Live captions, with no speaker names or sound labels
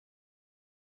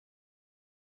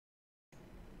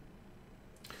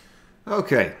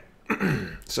Okay,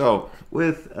 so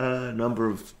with a number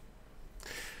of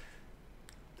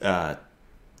uh,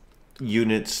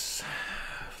 units,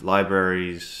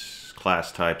 libraries,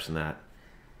 class types, and that,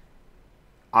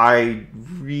 I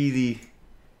really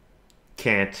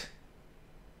can't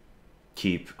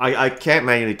I can't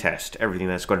manually test everything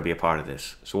that's going to be a part of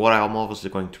this. So what I'm obviously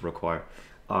going to require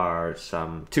are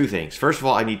two things. First of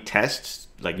all, I need tests,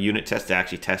 like unit tests, to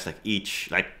actually test like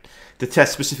each, like to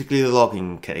test specifically the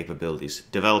logging capabilities,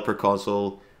 developer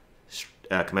console,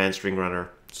 command string runner,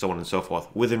 so on and so forth,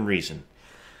 within reason.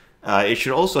 It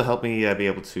should also help me be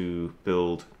able to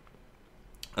build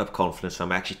up confidence.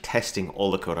 I'm actually testing all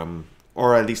the code,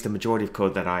 or at least the majority of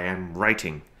code that I am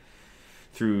writing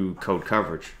through code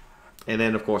coverage. And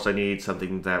then, of course, I need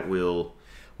something that will,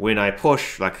 when I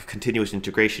push, like a continuous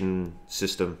integration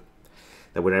system,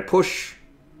 that when I push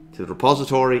to the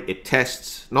repository, it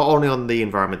tests not only on the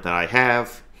environment that I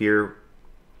have here,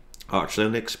 Arch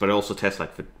Linux, but it also tests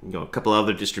like for, a couple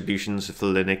other distributions for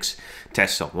Linux,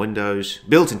 tests on Windows,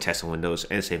 built-in tests on Windows,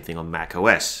 and the same thing on Mac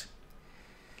OS.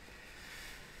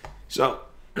 So,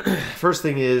 first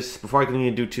thing is, before I can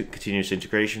even do continuous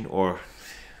integration, or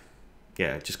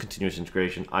just continuous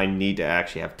integration, I need to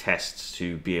actually have tests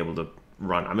to be able to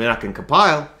run. I mean, I can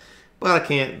compile, but I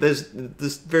can't. There's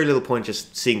very little point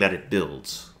just seeing that it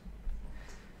builds.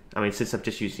 I mean, since I'm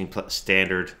just using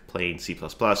standard plain C++,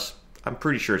 I'm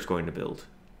pretty sure it's going to build.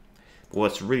 But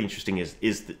what's really interesting is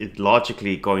it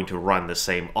logically going to run the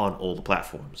same on all the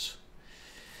platforms.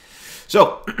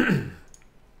 So,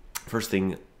 first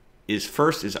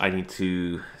is I need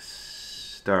to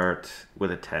start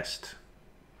with a test.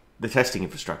 The testing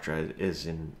infrastructure is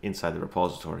inside the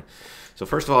repository. So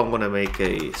first of all, I'm going to make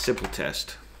a simple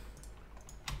test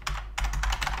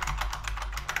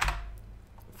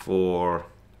for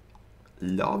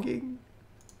logging.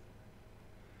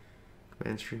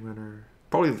 Command string runner,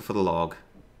 probably for the log.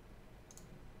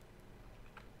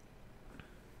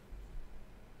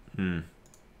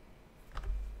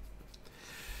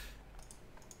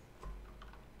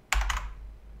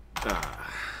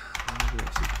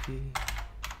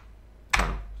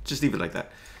 Just leave it like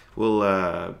that.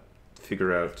 We'll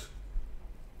figure out.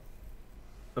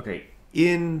 Okay,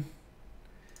 in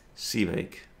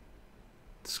CMake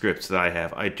scripts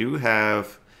that I do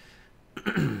have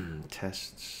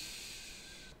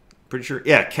tests. Pretty sure,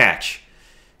 yeah, catch.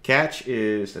 Catch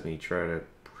is, let me try to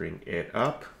bring it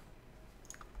up.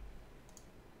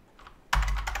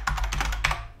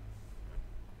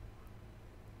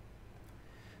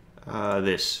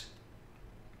 This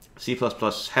C++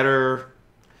 header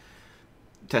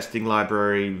testing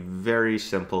library, very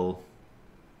simple.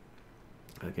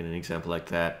 Again, an example like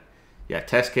that. Yeah,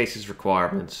 test cases,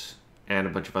 requirements, and a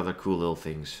bunch of other cool little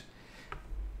things.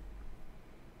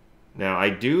 Now, I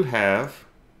do have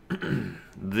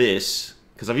this,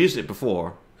 because I've used it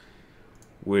before,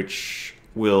 which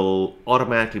will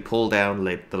automatically pull down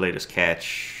the latest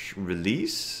catch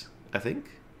release, I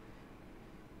think.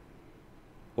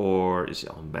 Or is it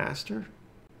on master?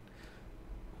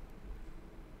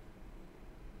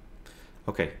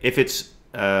 Okay, if it's,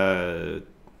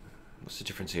 what's the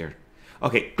difference here?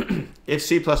 Okay, if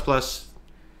C++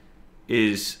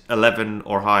 is 11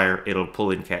 or higher, it'll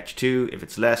pull in catch 2. If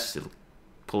it's less, it'll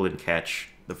pull in catch,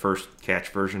 the first catch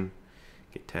version.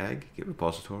 Git tag, git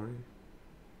repository.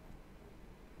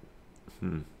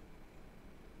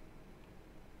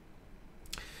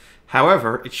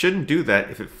 However, it shouldn't do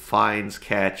that if it finds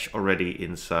catch already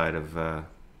inside of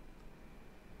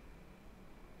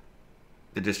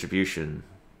the distribution.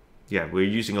 Yeah, we're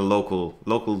using a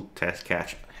local test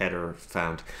catch header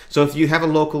found. So if you have a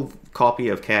local copy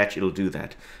of catch, it'll do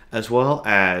that. As well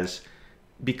as,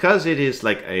 because it is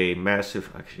like a massive,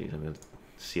 actually, let me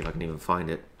see if I can even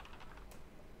find it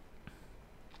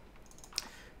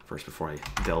first before I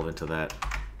delve into that.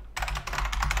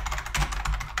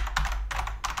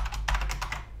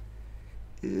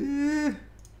 Okay,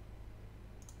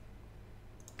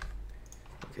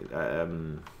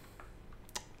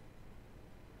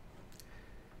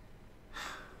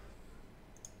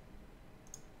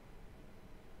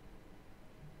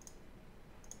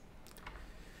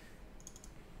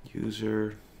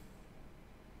 user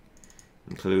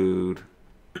include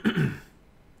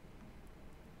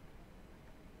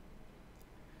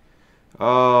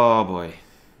oh boy,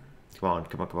 come on.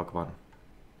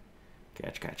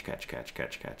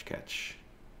 Catch.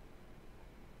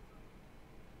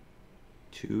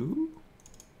 2.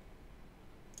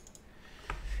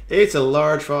 It's a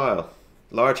large file,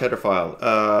 large header file.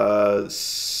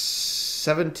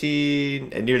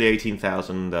 17 and nearly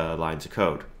 18,000 lines of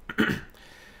code.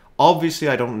 Obviously,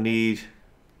 I don't need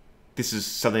this is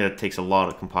something that takes a lot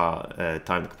of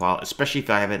time to compile, especially if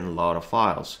I have it in a lot of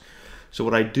files. So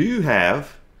what I do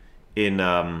have in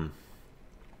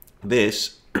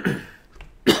this,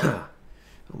 oh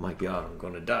my god, I'm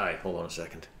gonna die. Hold on a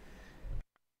second.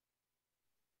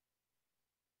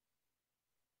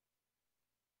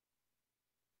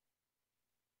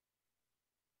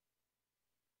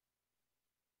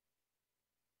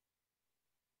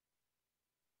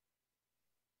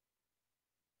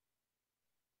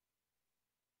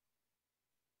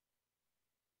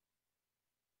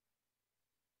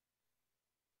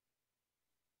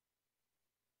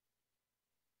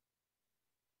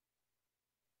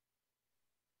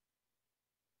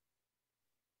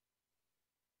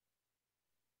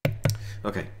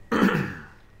 Okay.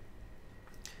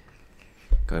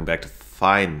 Going back to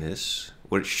find this,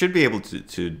 what it should be able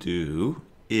to do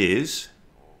is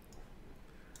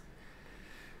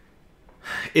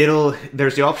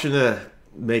there's the option to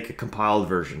make a compiled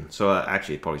version. So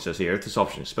actually it probably says here, if this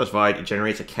option is specified, it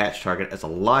generates a catch target as a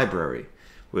library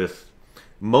with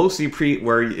it mostly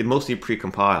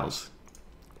pre-compiles,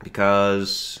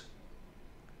 because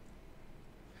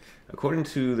according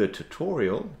to the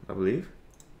tutorial, I believe,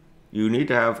 you need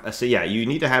to have you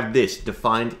need to have this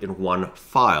defined in one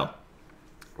file.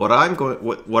 What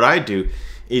I do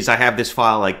is I have this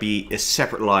file like be a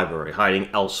separate library hiding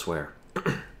elsewhere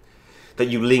that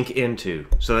you link into,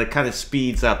 so that kind of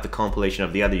speeds up the compilation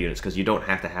of the other units, because you don't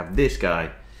have to have this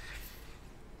guy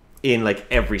in like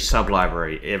every sub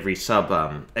library, every sub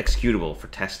executable for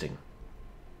testing.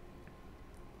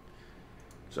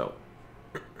 So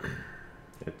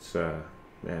it's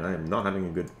man, I am not having a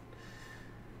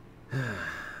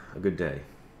good day,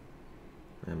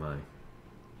 am I?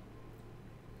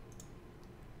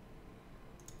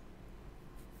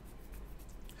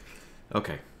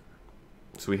 Okay,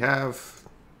 so we have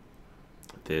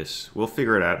this. We'll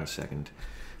figure it out in a second.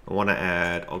 I want to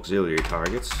add auxiliary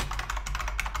targets.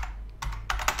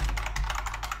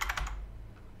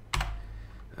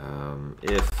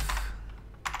 If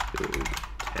build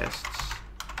tests,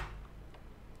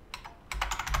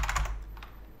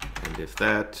 and if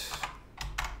that,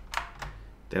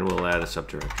 then we'll add a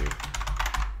subdirectory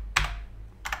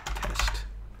test.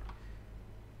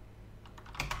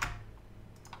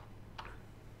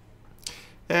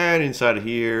 And inside of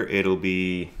here, it'll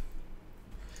be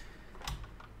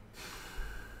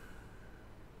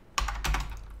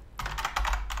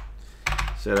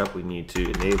setup. We need to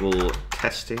enable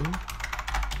testing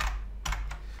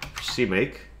for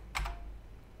CMake.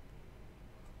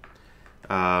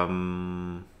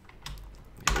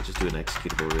 Let's just do an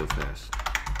executable real fast.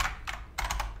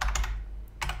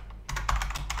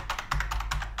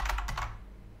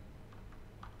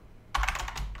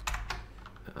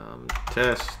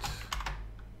 Test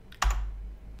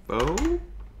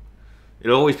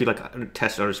it'll always be like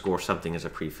test underscore something as a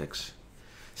prefix.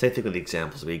 Same thing with the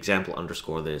examples. The example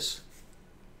underscore this,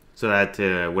 so that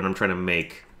when I'm trying to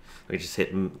make, I just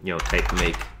hit type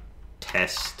make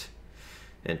test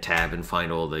and tab and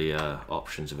find all the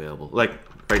options available. Like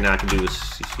right now I can do this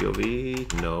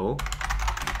ccov, no,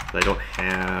 but I don't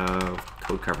have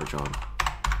code coverage on.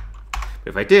 But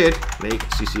if I did make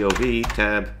ccov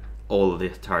tab, all of the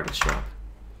targets drop.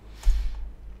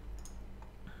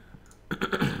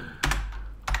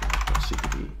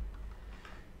 CPD.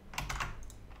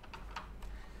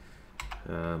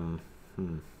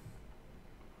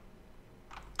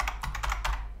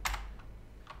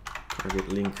 Target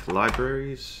link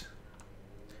libraries.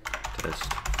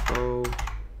 Test faux.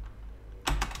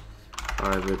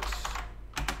 Private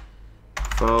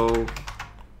faux.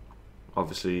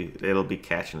 Obviously, it'll be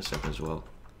catch in a second as well.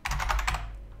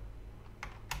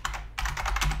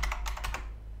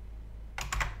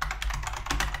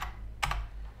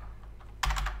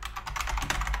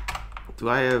 Do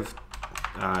I have?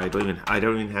 I don't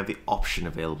even have the option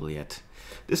available yet.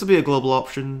 This will be a global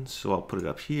option, so I'll put it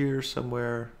up here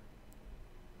somewhere.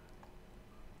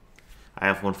 I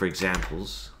have one for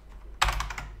examples.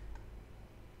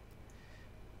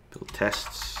 Build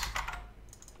tests.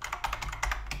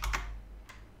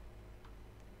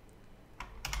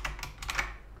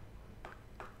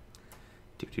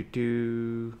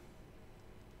 Do.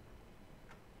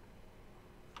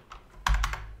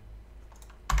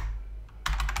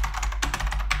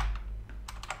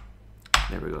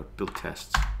 There we go, build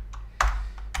tests.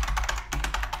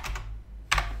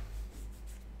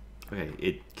 Okay,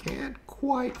 it can't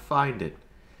quite find it.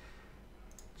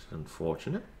 It's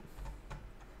unfortunate.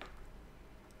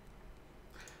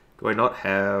 Do I not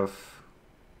have...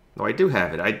 No, I do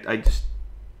have it. I just...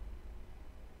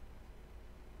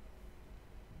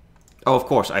 Oh, of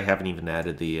course, I haven't even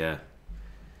added the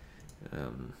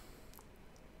Um,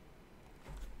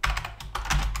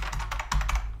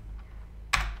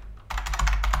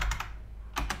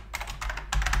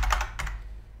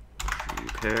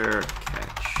 prepare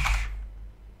catch.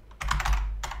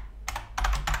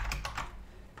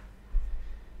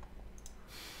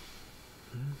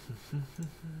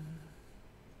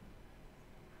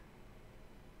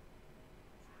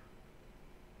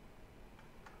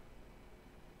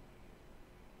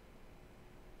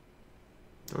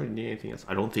 Do I need anything else?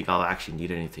 I don't think I'll actually need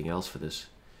anything else for this.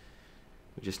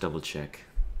 Let me just double check.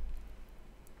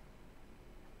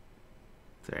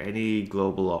 Is there any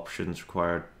global options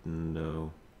required?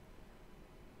 No.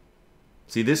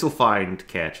 See, this will find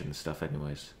catch and stuff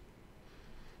anyways.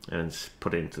 And it's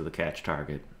put into the catch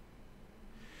target.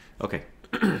 Okay.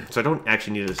 So I don't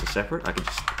actually need this as separate. I can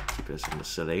just keep this in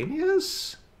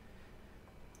miscellaneous.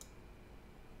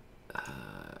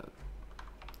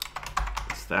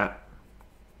 It's that.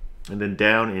 And then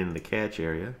down in the catch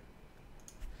area.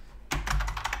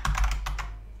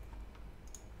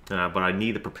 But I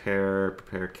need to prepare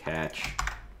catch.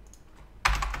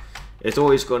 It's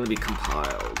always going to be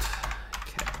compiled.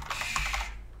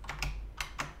 Catch.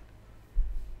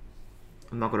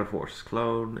 I'm not going to force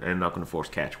clone and not going to force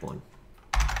catch one.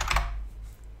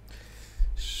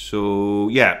 So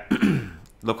yeah,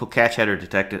 local catch header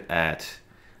detected at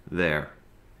there.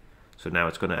 So now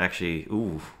it's going to actually,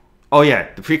 ooh. Oh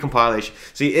yeah, the pre-compilation.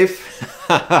 See, if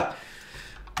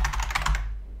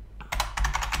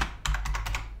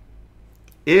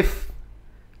if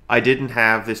I didn't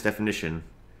have this definition,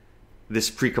 this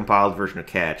pre-compiled version of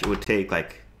catch, it would take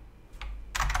like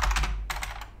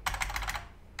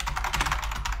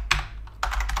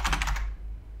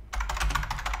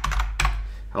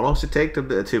how long does it take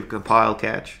to compile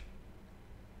catch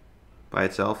by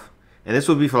itself? And this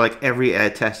would be for like every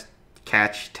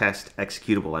catch test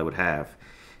executable I would have.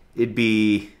 It'd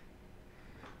be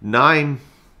 9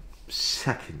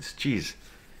 seconds. Jeez.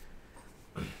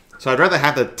 So I'd rather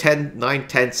have the 9,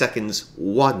 10 seconds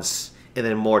once and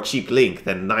then more cheap link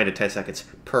than 9 to 10 seconds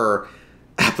per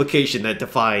application that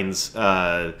defines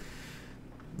the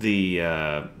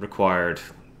required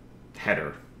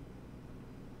header.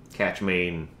 Catch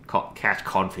main, catch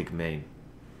config main.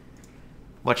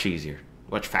 Much easier,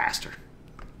 much faster.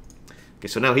 Okay,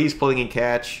 so now he's pulling in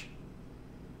catch.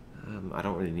 I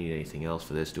don't really need anything else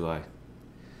for this, do I?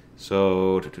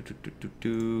 So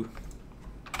do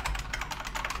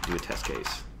a test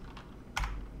case.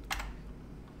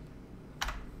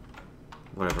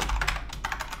 Whatever.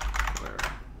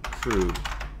 True.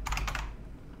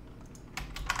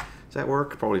 Does that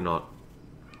work? Probably not.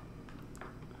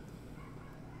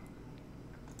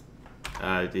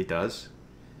 It does.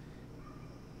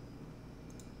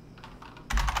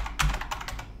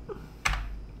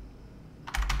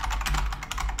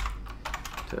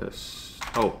 Test.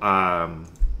 Oh, another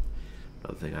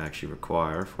thing I actually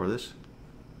require for this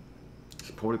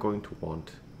is probably going to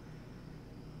want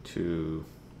to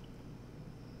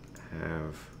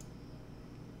have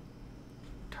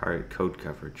target code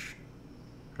coverage,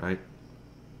 right?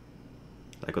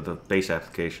 Like with the base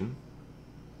application.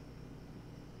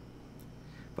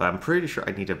 But I'm pretty sure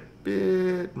I need a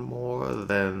bit more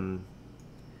than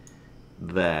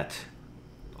that.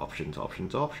 Options,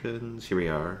 options, options. Here we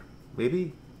are.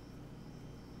 Maybe?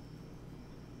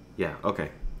 Yeah, okay.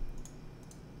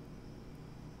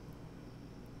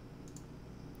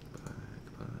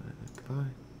 Goodbye.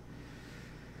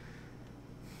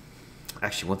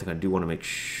 Actually, one thing I do want to make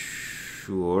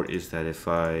sure is that if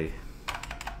I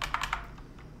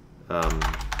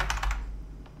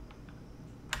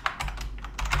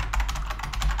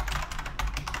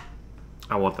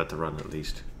want that to run at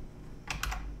least.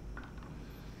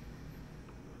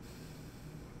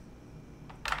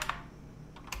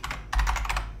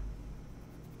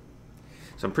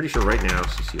 So I'm pretty sure right now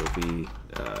ccov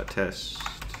test.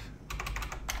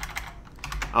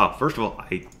 Oh, first of all,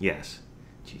 yes.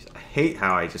 Jeez, I hate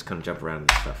how I just kind of jump around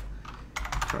this stuff.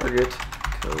 Target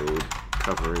code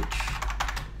coverage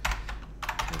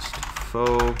test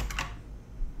faux.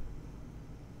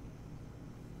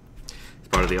 It's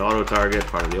part of the auto target,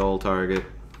 part of the all target.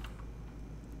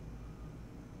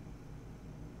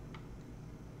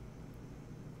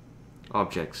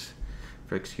 Objects.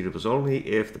 For executables only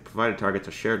if the provided targets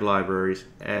are shared libraries,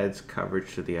 adds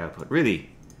coverage to the output. Really?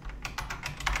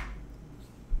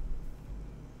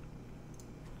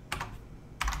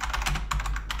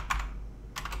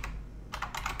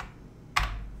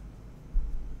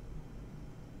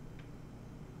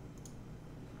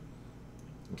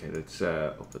 Okay, let's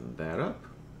open that up.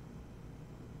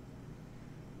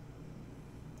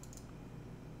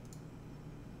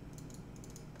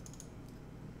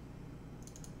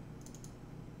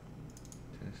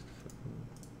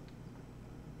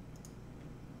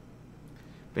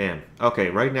 Bam. Okay,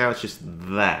 right now it's just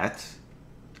that.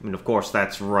 I mean, of course,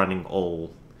 that's running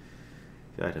all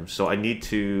the items. So I need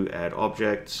to add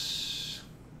objects.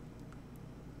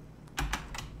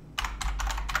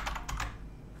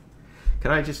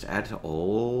 Can I just add to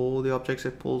all the objects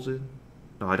it pulls in?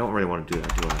 No, I don't really want to do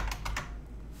that, do I?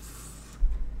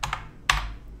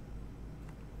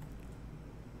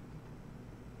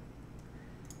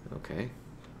 Okay.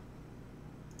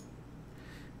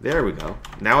 There we go.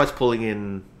 Now it's pulling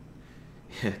in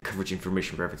coverage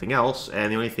information for everything else,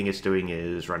 and the only thing it's doing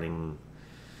is running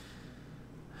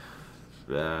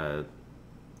that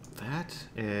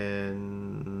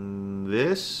and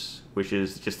this, which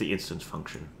is just the instance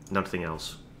function, nothing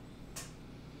else.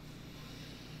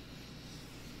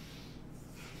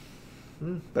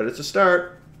 But it's a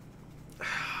start.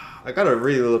 I gotta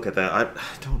really look at that. I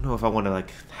don't know if I want to like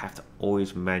have to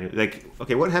always manually like.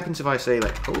 Okay, what happens if I say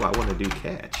like, oh, I want to do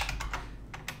catch?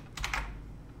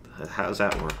 How does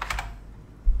that work?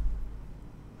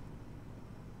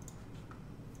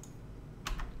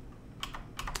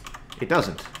 It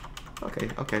doesn't. Okay,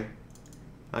 okay,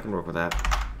 I can work with that.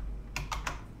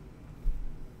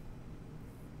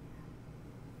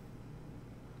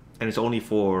 And it's only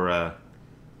for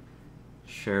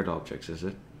shared objects, is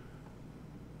it?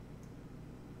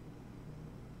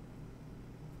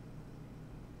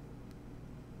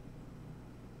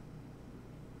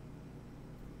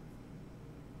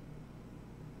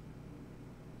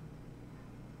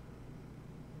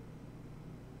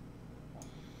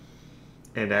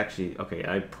 And actually, okay,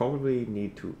 I probably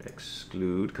need to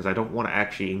exclude, because I don't want to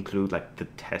actually include like the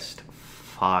test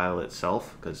file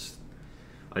itself, because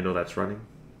I know that's running,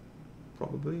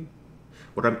 probably.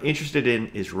 What I'm interested in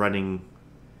is running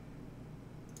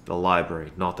the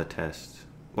library, not the test.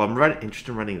 Well, I'm interested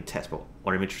in running the test, but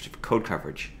what I'm interested in for code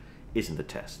coverage isn't the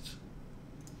tests.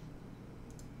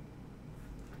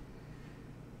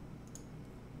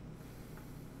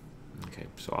 Okay,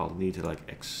 so I'll need to like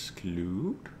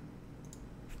exclude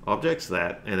objects,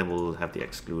 that, and then we'll have the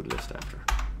exclude list after.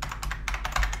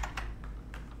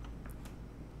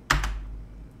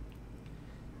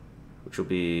 Which will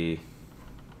be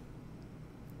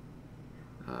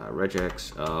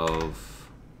regex of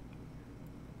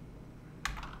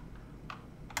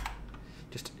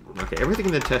just, okay, everything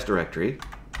in the test directory.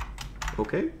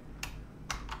 Okay.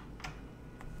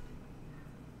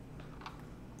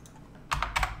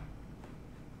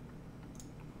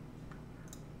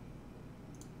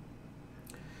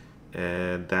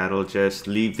 And that'll just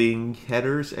leave the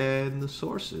headers and the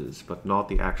sources, but not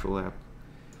the actual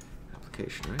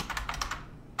application, right?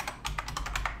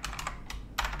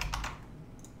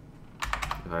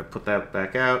 If I put that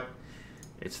back out,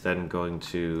 it's then going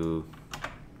to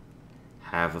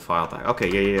have the file back.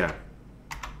 Okay, yeah.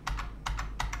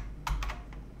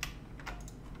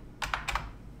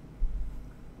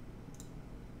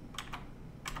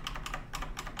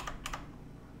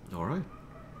 All right.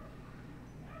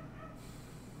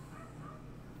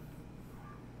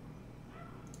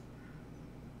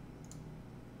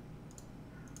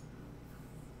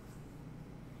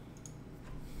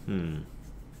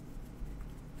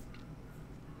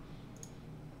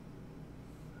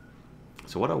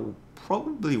 So what I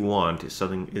probably want is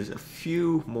a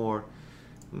few more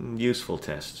useful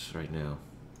tests right now.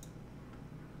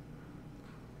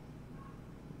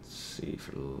 Let's see if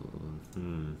it'll.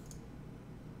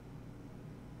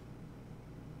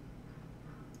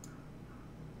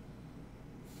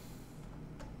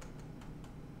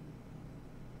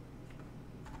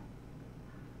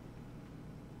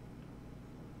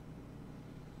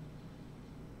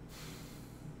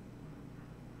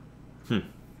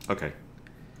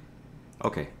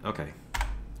 Okay.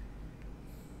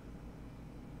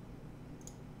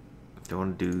 Do I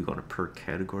want to do on a per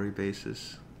category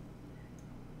basis?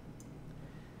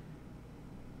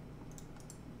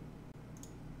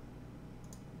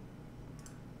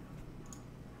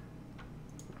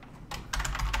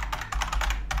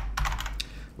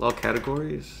 Log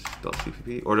categories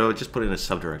 .cpp, or no, just put it in a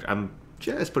subdirectory. I'm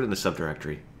just put it in a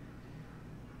subdirectory,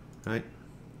 right?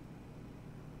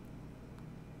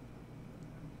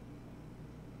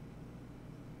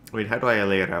 I mean, how do I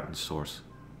lay it out in source?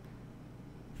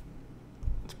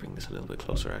 Let's bring this a little bit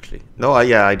closer, actually. No,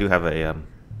 yeah, I do have a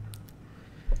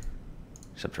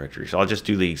subdirectory, so I'll just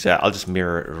do the exact. I'll just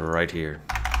mirror it right here.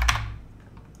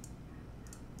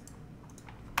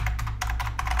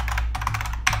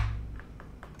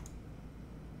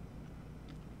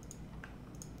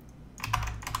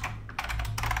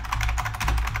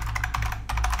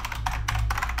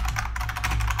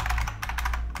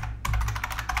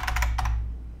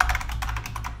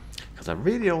 I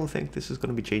really don't think this is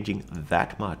going to be changing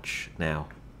that much now.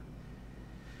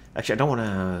 Actually, I don't want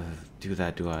to do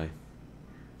that, do I?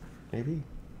 Maybe?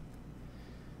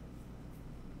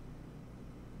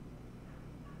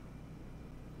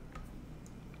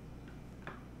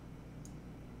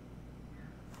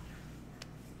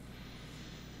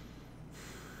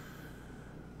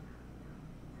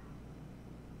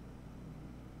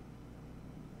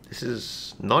 This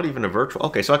is not even a virtual.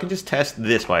 Okay, so I can just test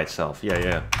this by itself.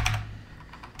 Yeah.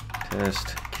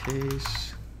 Test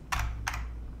case.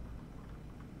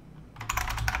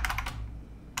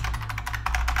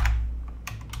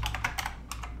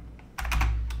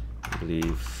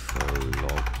 Leave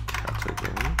log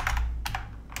category.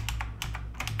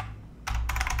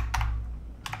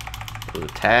 The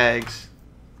tags.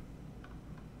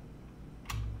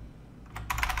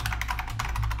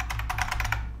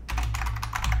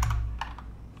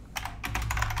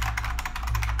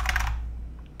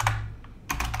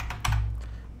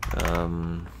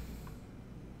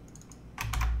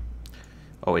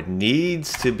 Oh, it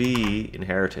needs to be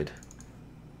inherited.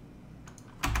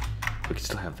 We can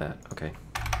still have that. Okay.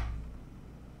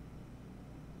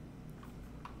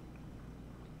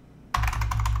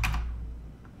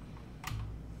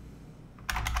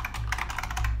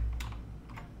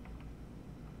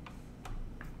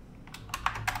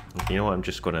 You know what? I'm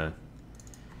just gonna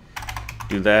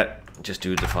do that. Just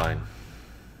do define.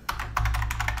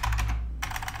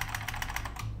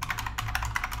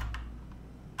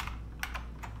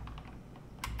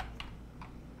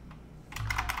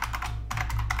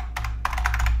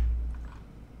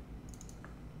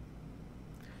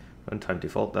 Runtime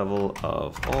default level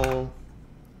of all.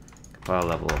 Compile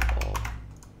level of all.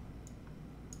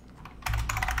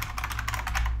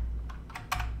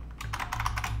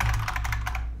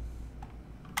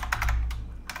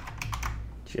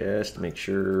 Just to make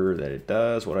sure that it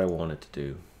does what I want it to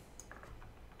do.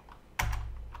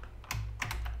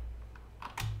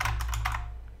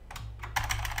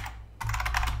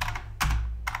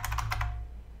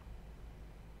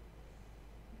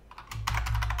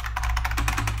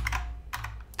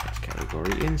 Test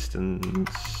category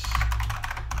instance.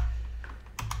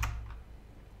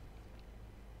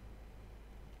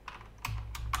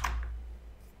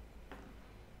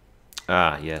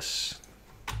 Ah, yes.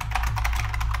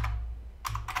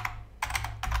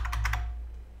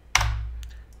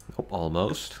 Nope,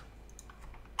 almost.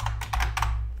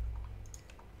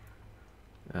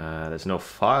 There's no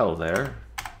file there.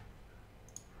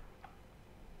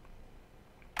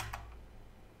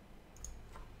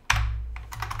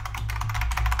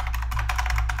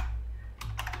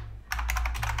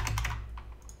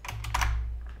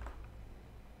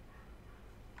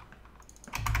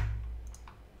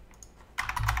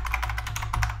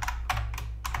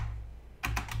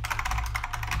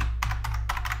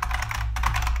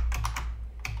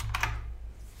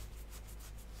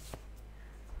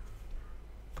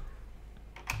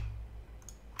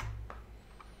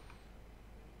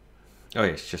 Oh,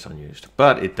 yeah, it's just unused,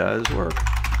 but it does work.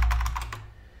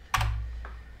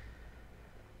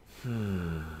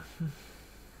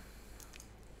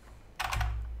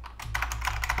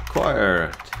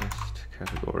 Require test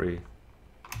category.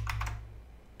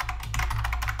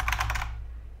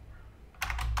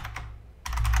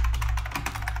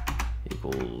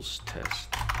 Equals test.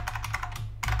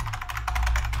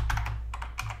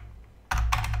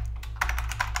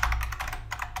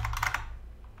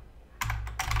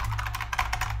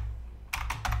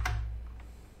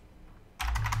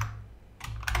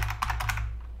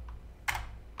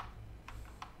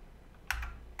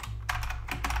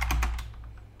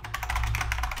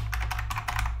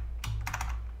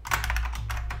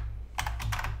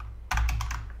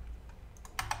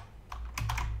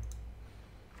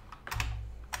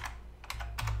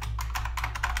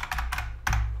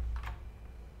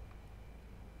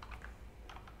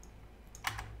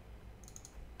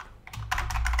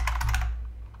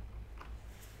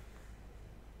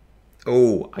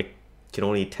 Oh, I can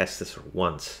only test this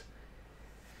once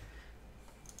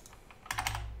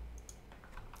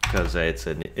because it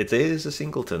is a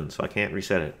singleton, so I can't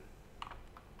reset it.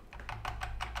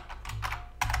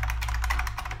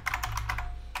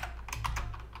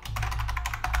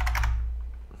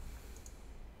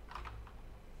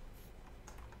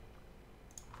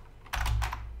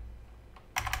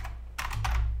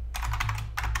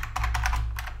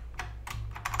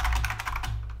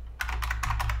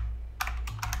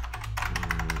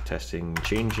 Testing,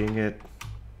 changing it.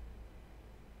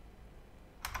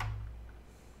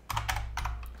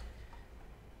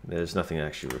 There's nothing I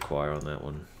actually require on that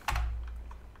one.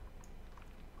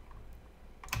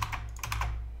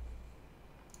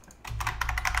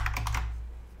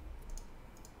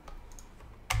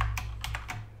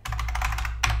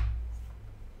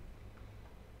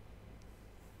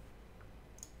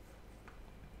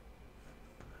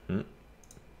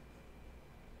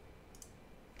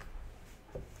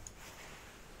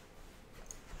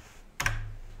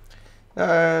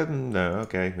 No,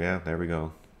 okay, yeah, there we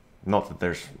go. Not that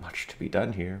there's much to be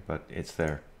done here, but it's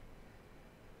there.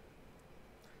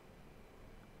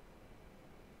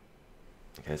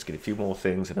 Okay, let's get a few more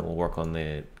things and then we'll work on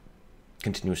the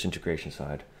continuous integration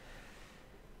side.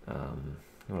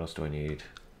 What else do I need?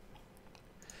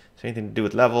 Is anything to do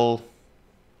with level?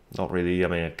 Not really. I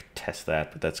mean, I could test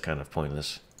that, but that's kind of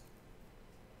pointless.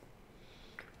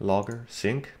 Logger,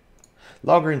 sync.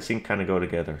 Logger and sync kind of go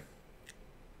together.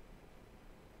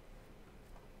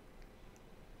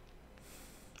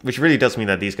 Which really does mean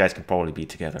that these guys can probably be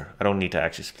together. I don't need to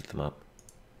actually split them up.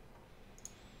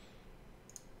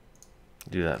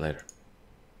 Do that later.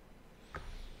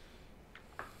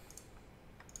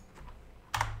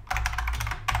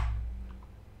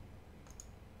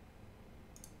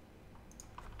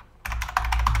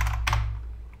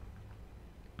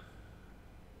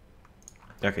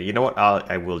 Okay, you know what?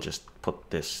 I will just put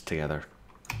this together.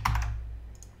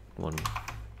 One.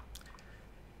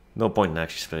 No point in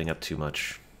actually splitting up too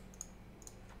much.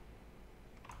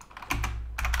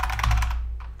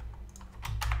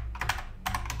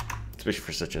 Especially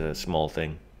for such a small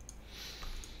thing.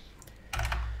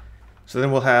 So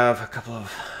then we'll have a couple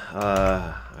of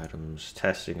items.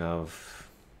 Testing of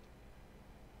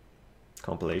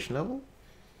compilation level.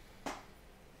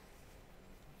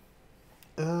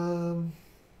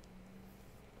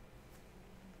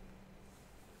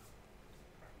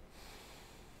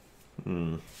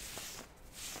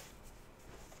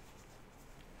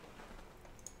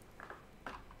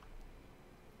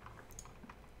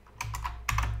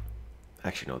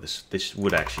 Actually, no, this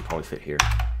would actually probably fit here.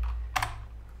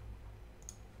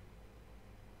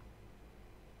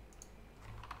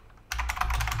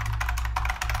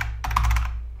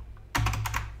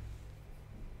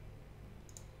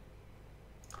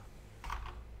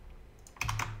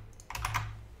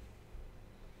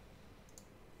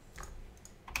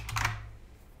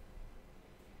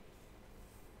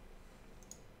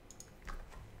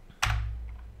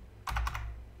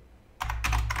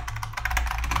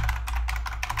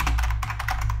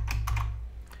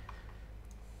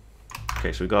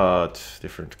 Okay, so we got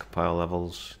different compile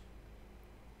levels.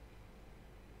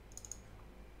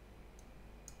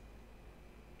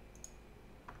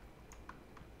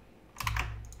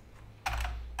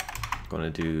 Gonna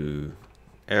do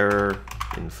error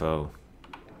info.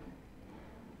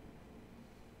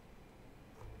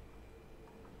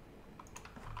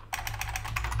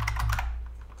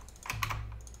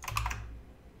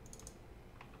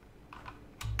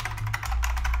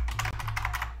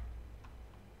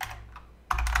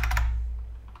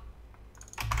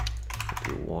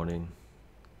 Warning.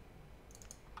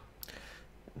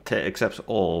 Accepts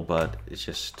all, but it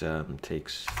just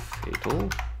takes fatal.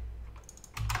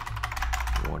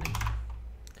 Warning.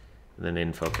 And then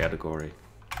info category.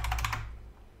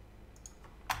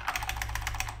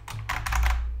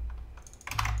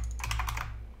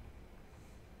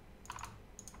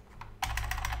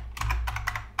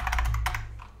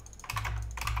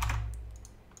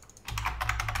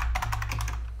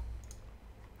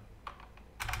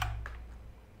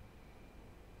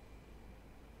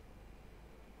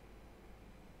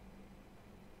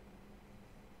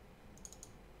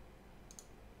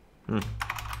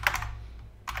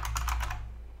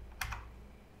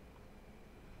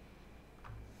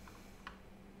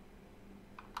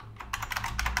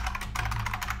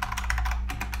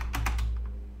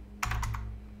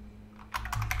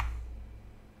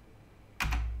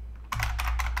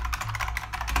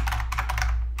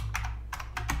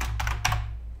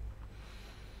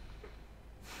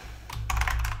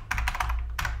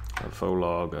 Info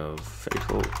log of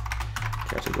fatal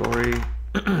category.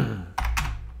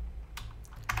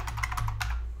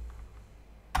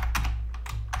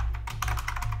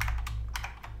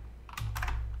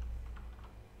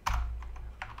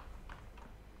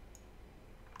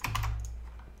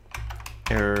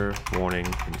 Error warning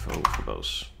info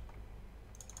verbose.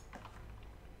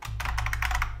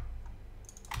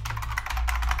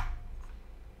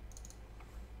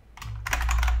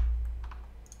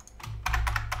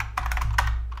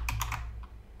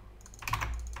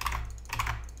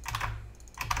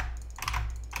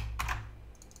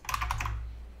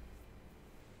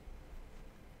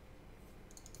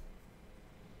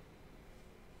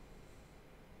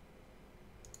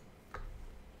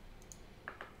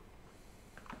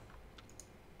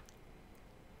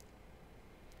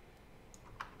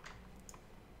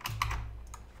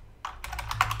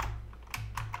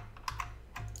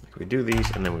 We do these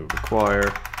and then we require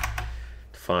to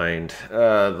find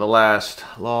the last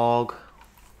log.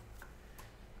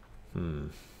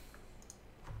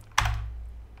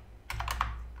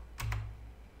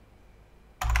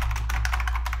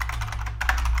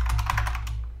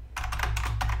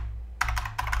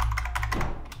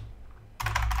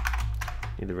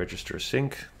 Need to register a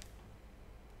sync.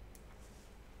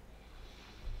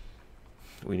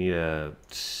 We need a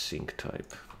sync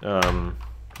type.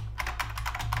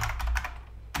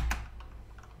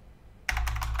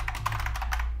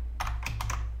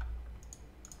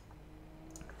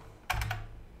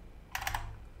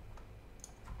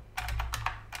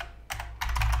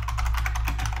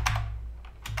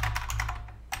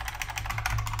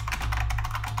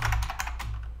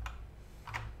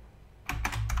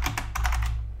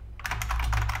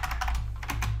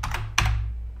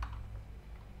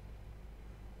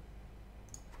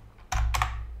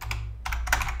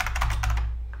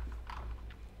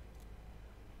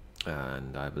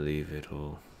 And I believe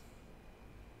it'll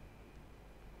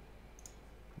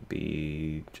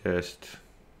be just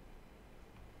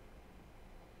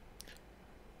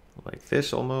like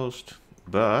this almost,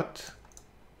 but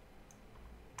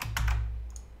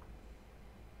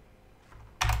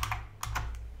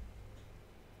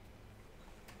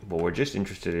what we're just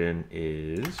interested in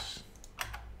is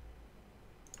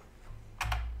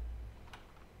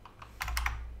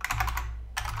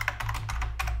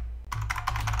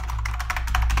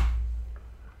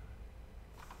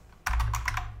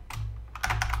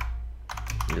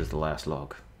the last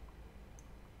log.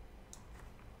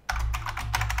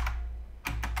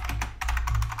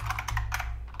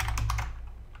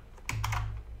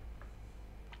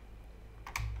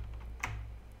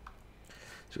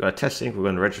 So we've got a test sync, we're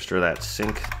going to register that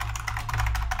sync.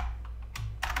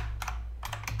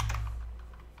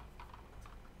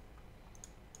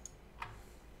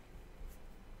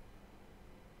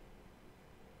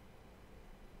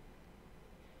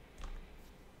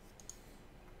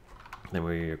 Then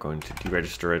we are going to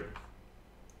deregister it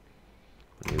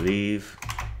when we leave.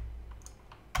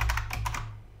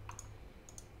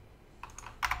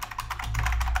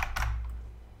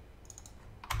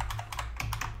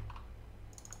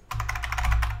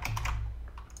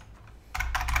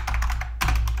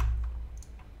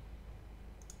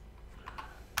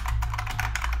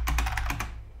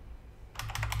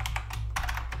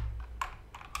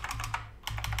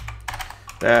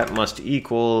 That must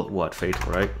equal what?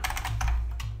 Fatal, right?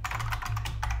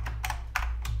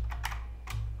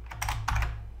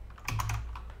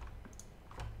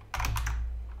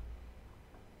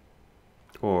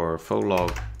 Or full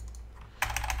log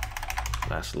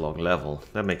last log level.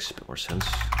 That makes a bit more sense.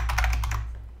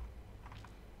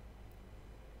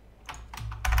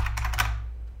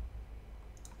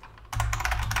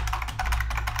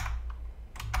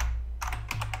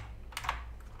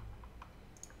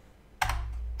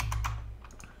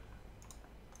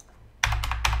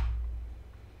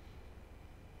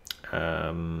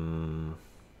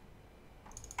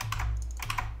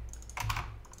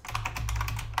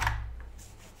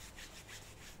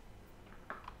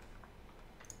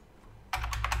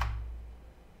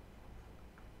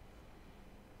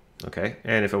 Okay,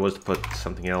 and if I was to put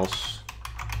something else,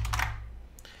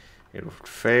 it would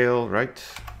fail, right?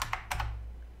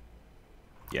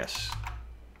 Yes.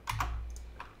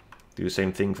 Do the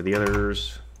same thing for the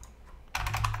others.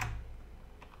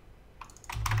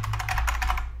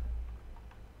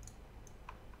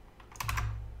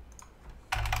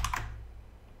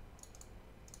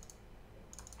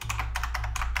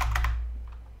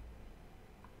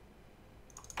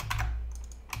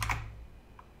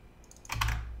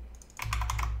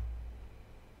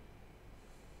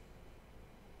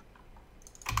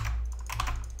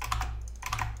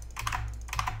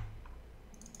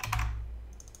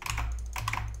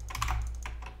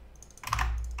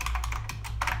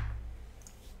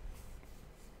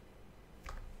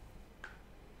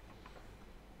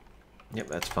 Yep,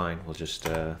 that's fine. We'll just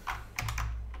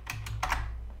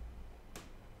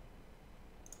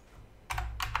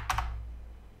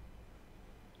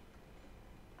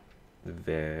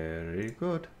very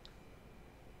good.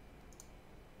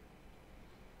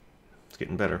 It's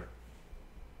getting better.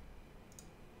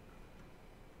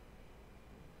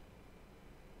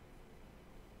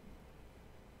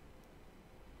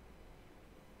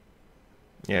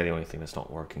 Yeah, the only thing that's not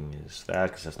working is that,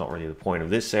 because that's not really the point of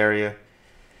this area.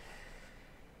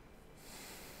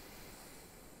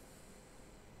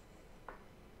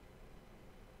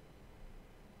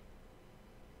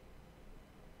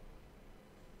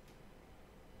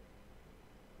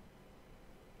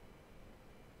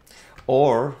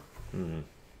 Or,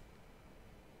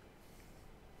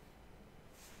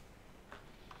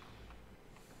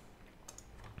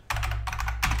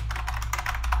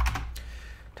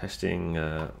 testing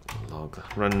log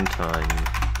runtime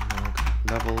log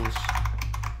levels.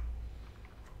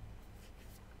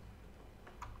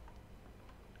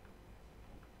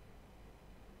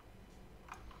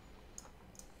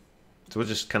 So we'll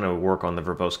just kind of work on the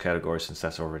verbose category since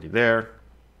that's already there.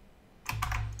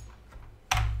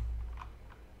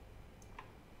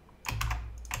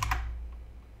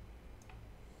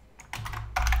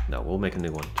 No, we'll make a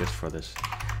new one just for this.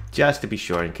 Just to be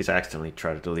sure, in case I accidentally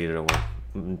try to delete it or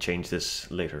change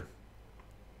this later.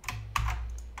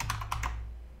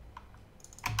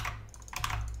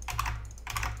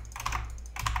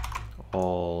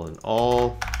 All in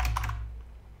all.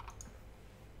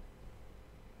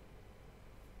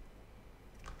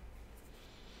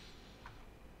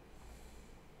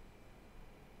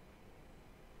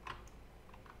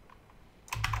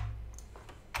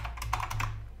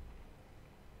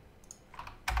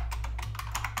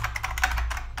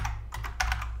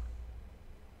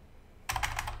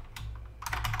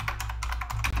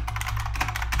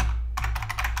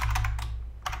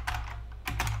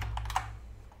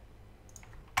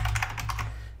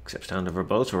 Except down to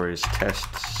verbose, where is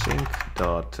test sync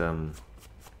dot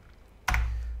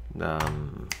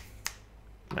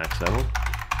max level.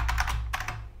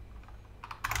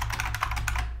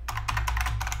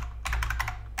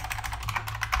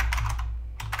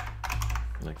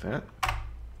 Like that.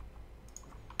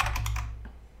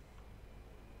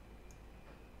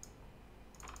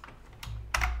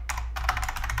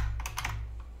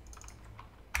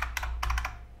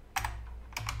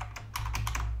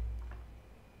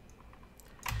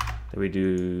 Then we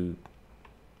do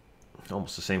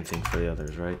almost the same thing for the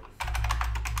others, right?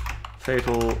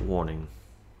 Fatal warning.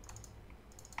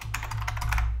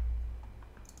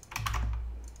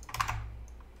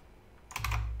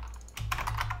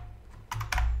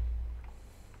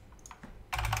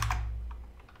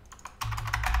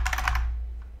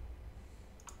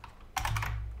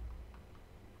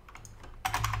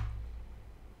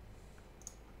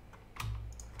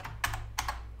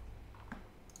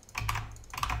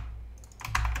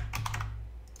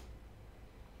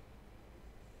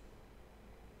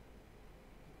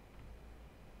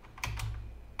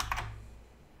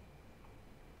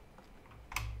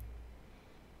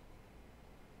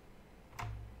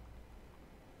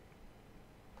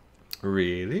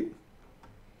 Really?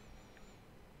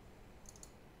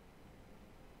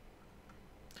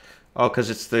 Oh,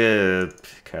 because it's the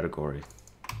category.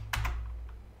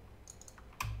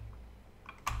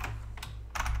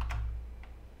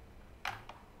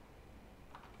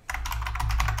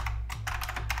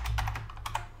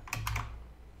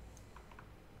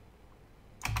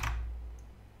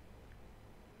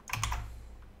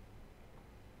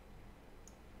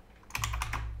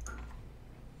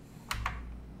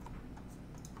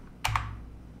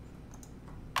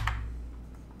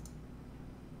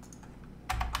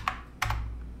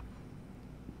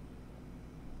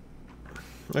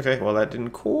 Okay, well that didn't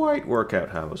quite work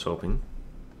out how I was hoping.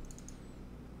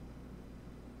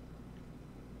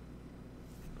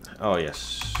 Oh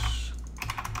yes.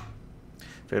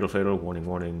 Fatal, fatal, warning,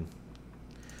 warning.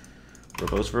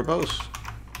 Verbose, verbose.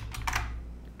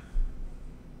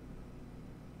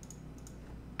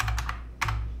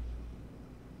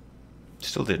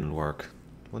 Still didn't work.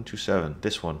 127,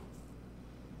 this one.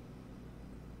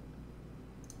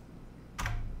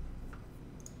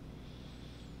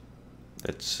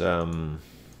 Let's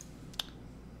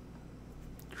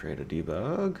create a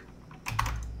debug.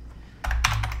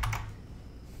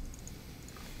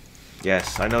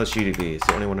 Yes, I know it's GDB. It's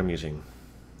the only one I'm using.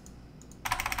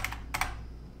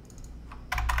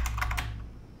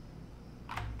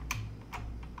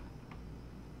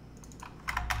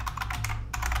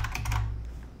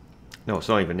 No, it's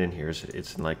not even in here.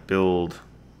 It's in like build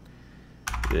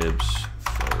libs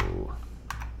faux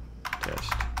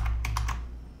test.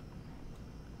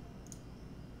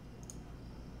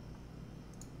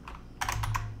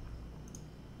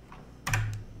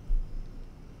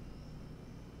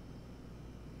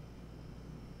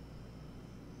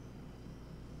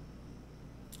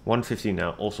 $150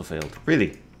 now, also failed.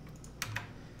 Really?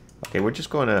 Okay, we're just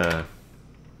gonna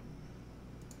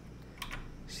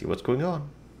see what's going on.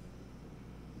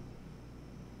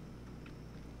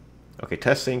 Okay,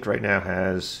 test sync right now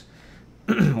has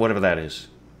whatever that is.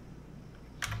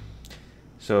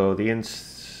 So the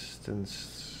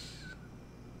instance,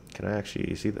 can I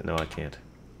actually see that? No, I can't.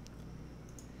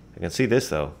 I can see this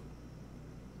though.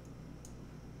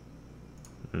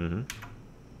 No,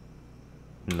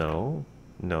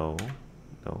 no,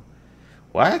 no.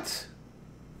 What?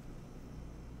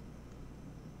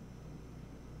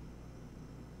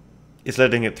 It's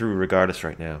letting it through regardless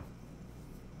right now.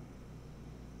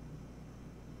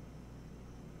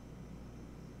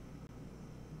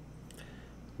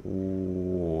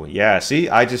 Ooh, yeah, see,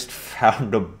 I just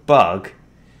found a bug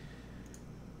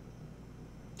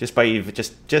just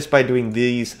by doing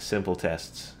these simple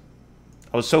tests.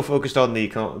 I was so focused on the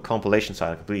compilation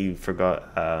side, I completely forgot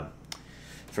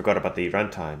about the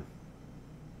runtime.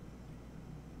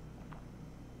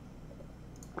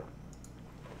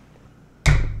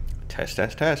 Test.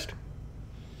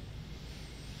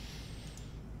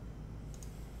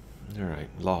 All right,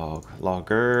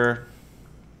 logger.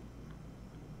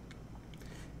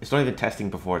 It's not even testing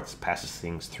before it passes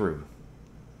things through.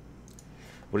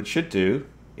 What it should do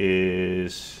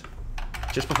is,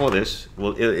 just before this,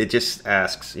 well, it just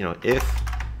asks, you know, if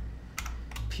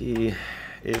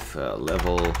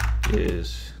level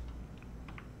is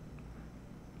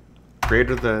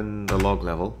greater than the log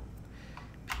level,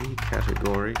 P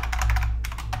category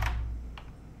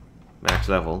max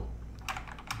level,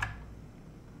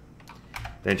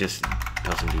 then it just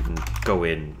doesn't even go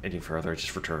in any further, it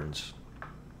just returns.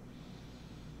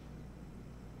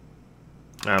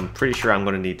 I'm pretty sure I'm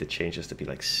going to need to change this to be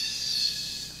like,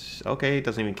 okay, it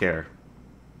doesn't even care.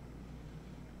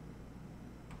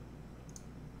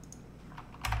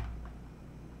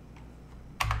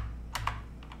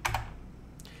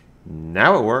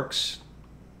 Now it works.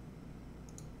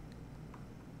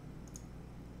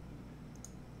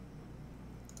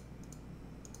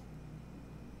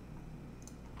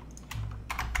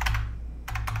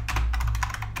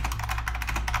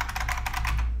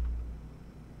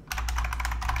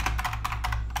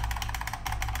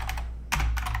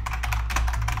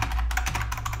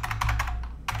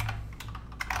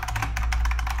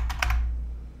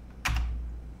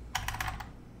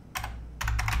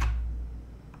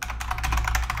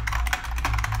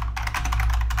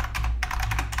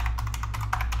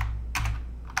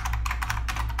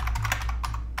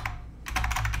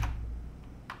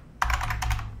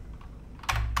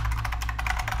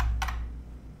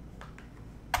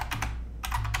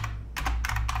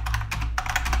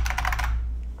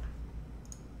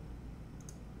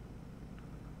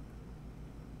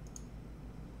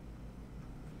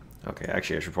 Okay,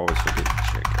 actually I should probably check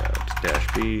out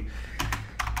 -b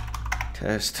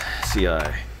test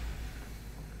CI.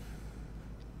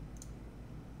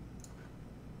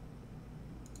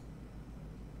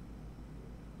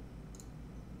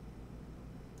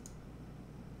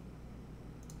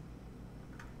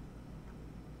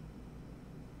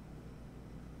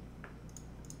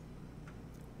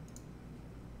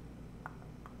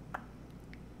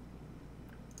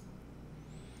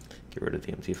 Get rid of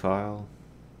the empty file.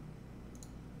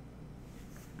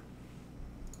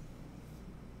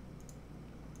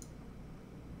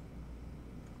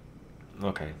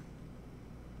 Okay.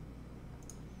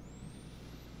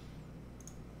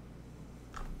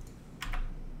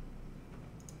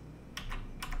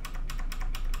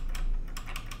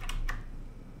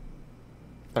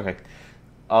 Okay.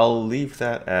 I'll leave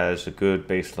that as a good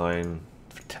baseline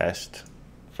test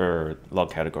for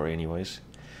log category anyways.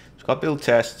 It's got build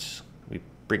tests, we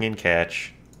bring in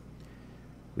catch,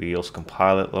 we also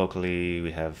compile it locally,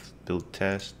 we have build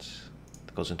tests,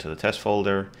 it goes into the test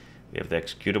folder, we have the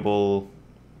executable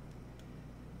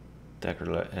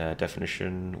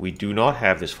definition. We do not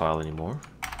have this file anymore.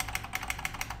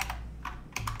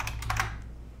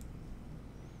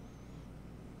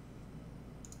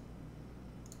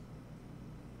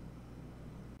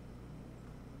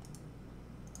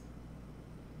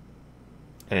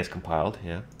 And it's compiled,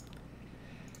 yeah.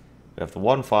 We have the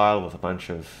one file with a bunch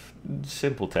of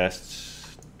simple tests.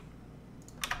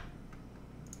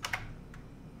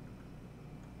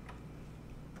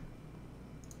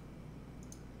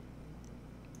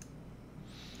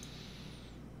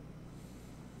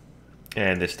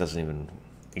 And this doesn't even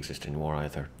exist anymore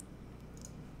either.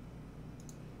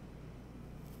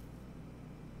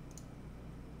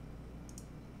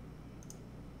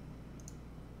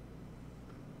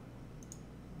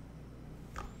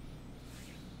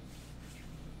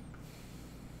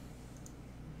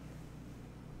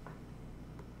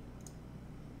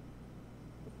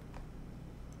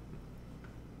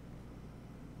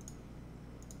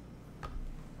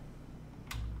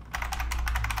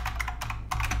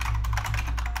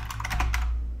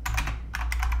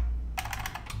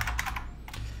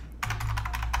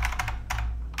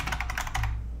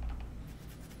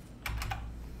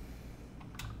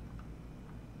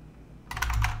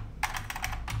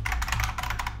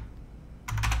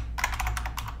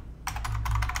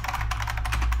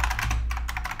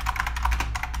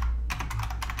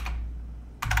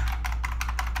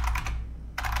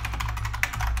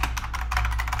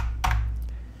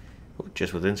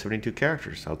 Just within 72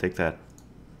 characters. I'll take that.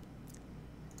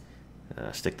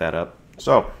 Stick that up.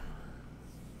 So,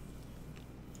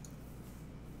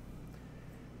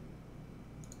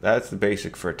 that's the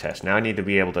basic for a test. Now I need to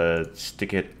be able to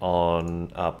stick it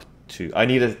on up to. I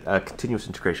need a continuous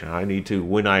integration. I need to,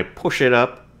 when I push it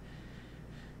up,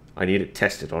 I need it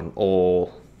tested on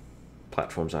all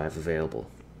platforms I have available.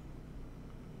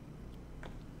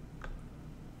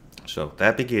 So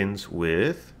that begins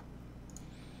with,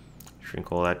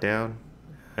 shrink all that down.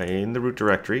 In the root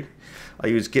directory, I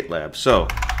use GitLab. So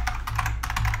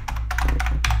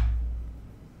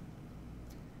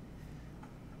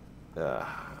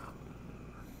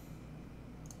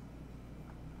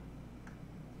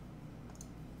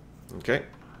okay,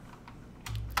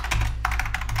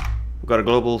 we've got a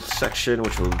global section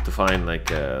which will define like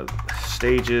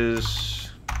stages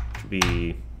to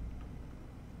be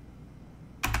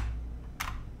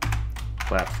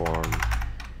platform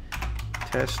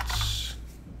tests.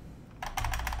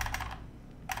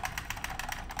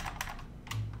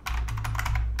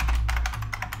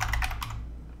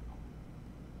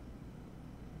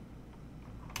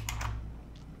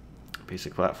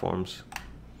 Basic platforms.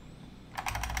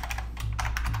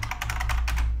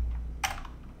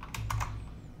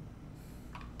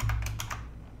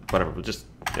 Whatever, we'll just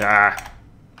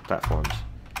platforms.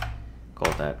 Call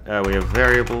it that. We have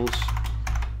variables.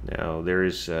 Now there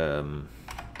is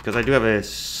because I do have a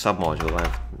submodule. I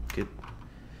have git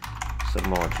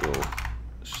submodule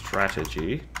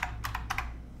strategy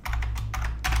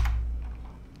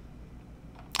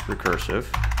recursive.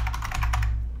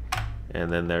 And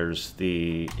then there's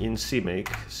the in CMake,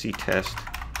 ctest.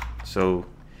 So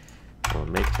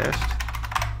make test.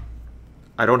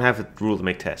 I don't have a rule to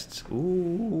make tests.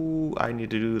 Ooh, I need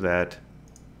to do that.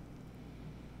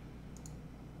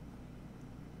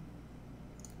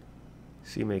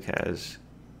 CMake has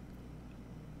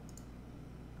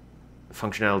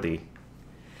functionality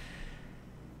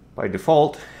by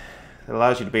default that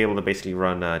allows you to be able to basically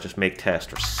run just make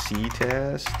test or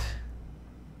ctest.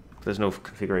 There's no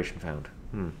configuration found.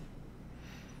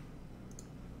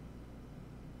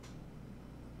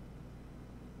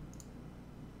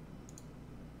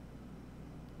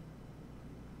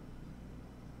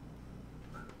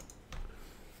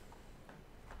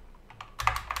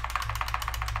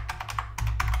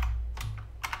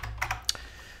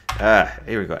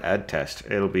 Here we go. Add test.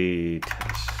 It'll be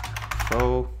test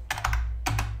fo.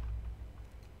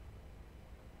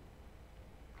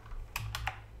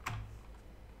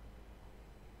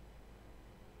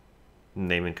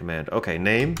 Name and command. Okay,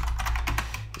 name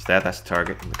is that's the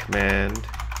target, and the command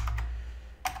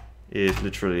is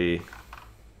literally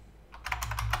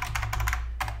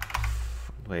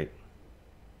a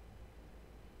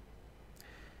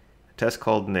test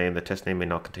called name. The test name may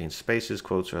not contain spaces,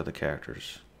 quotes, or other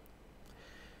characters.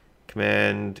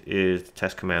 Command is the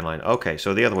test command line. Okay,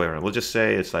 so the other way around. We'll just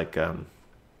say it's like that.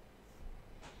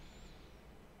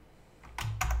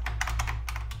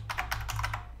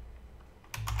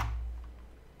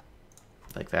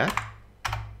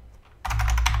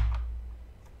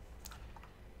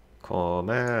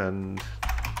 Command.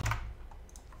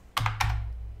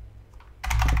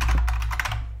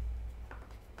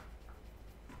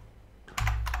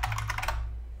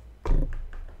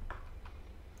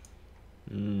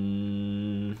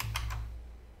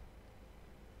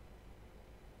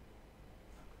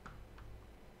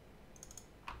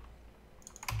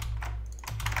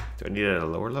 Do I need it at a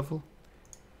lower level?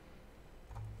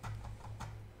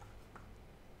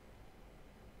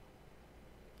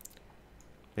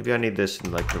 Maybe I need this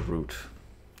in like the root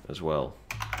as well.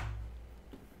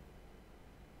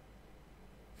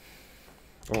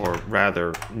 Or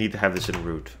rather, need to have this in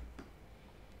root.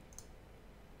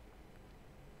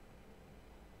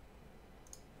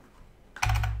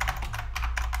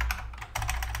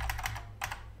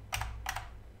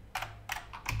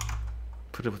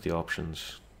 Put it with the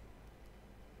options.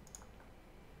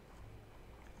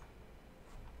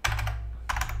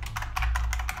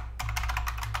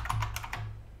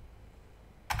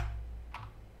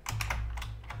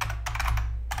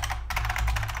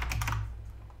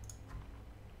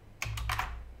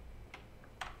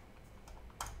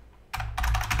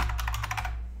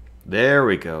 There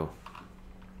we go.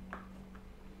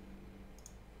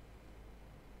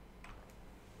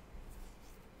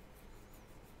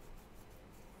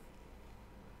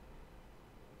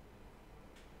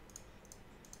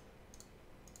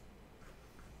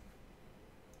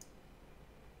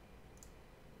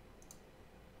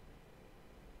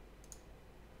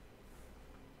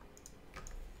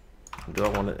 Do I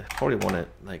want it? I probably want it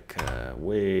like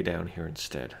way down here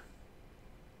instead.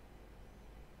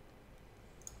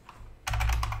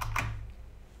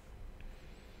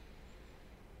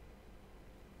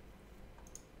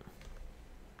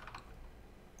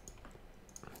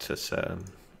 It's just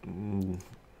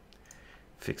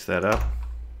fix that up.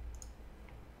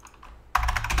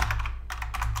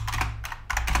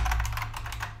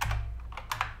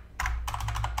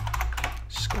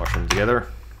 Squash them together.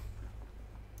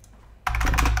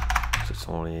 So it's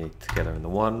only together in the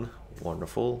one.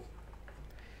 Wonderful.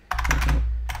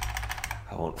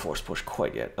 I won't force push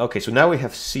quite yet. Okay, so now we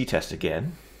have C-test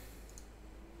again.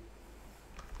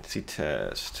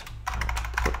 C-test.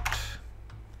 Put.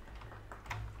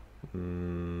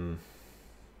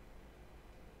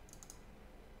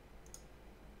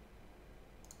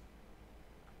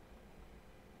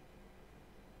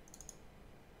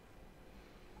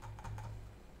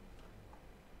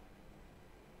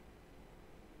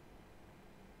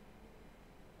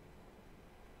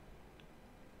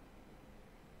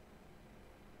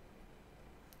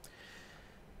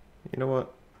 You know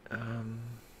what?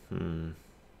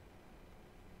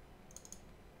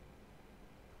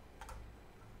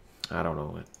 I don't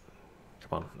know it.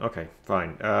 Come on. Okay,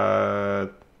 fine.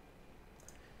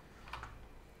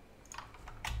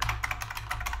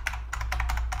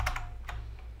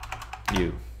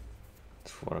 You.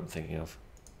 That's what I'm thinking of.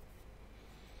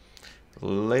 The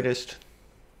latest.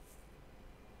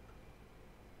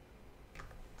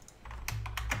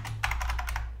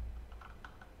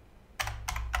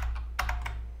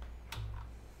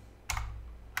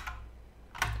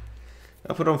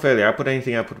 Output on failure. Output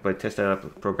anything output by test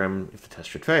output program if the test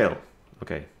should fail.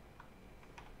 Okay.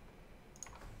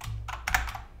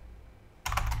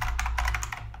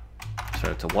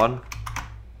 So it's a 1.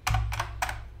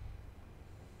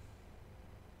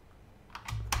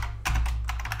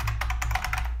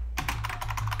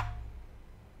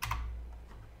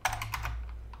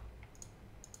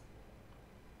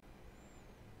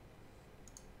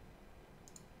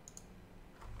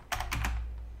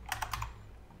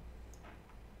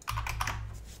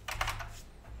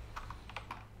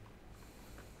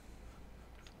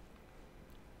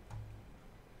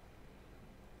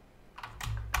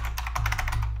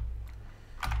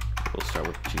 We'll start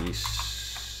with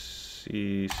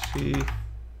GCC.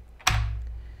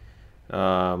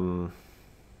 I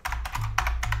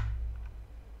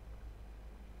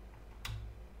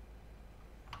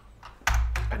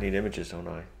need images, don't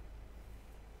I?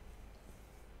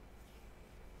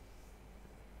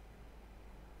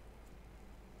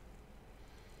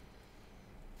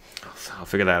 I'll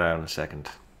figure that out in a second.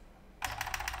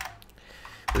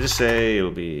 Let's just say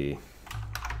it'll be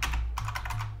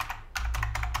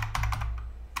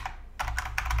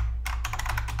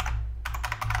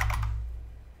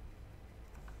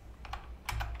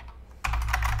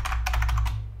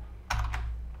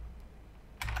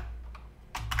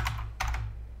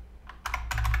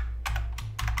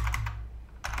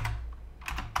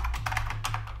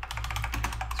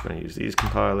going to use these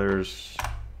compilers.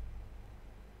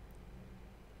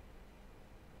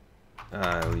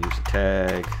 I'll use a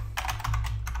tag.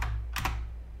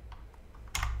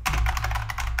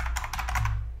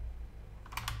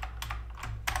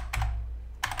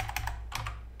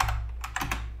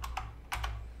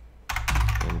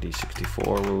 And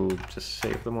D64 will just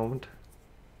save the moment.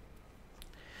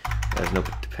 There's no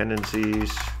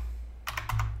dependencies.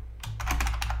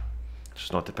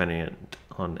 It's not dependent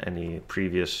on any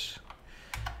previous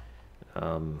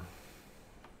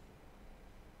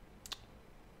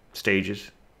stages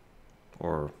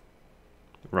or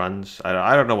runs.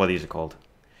 I don't know what these are called.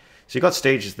 So you got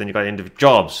stages, then you got individual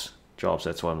jobs. Jobs,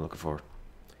 that's what I'm looking for.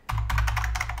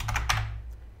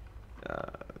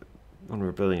 When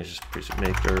we're building, it's just preset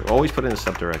maker. Always put in a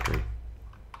subdirectory.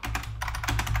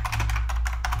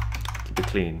 Keep it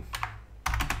clean.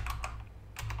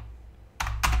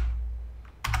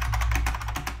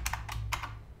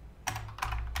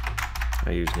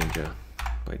 I use Ninja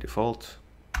by default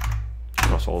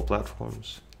across all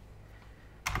platforms.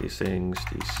 These things,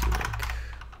 DC-Make.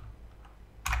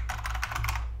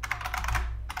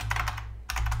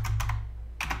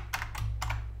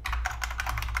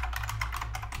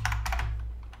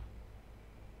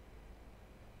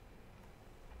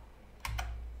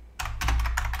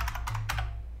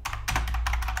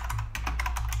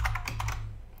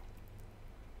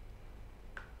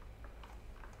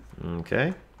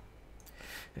 Okay.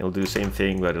 It'll do the same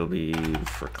thing, but it'll be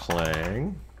for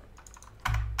Clang.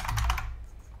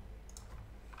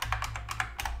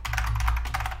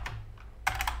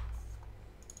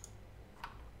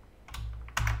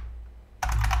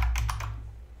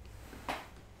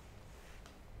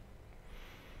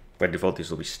 By default, these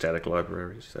will be static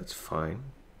libraries. That's fine.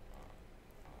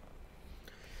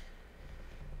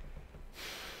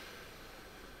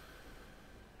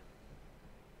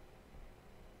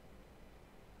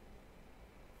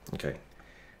 Okay.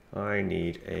 I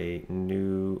need a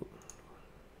new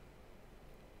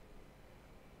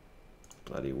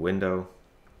bloody window.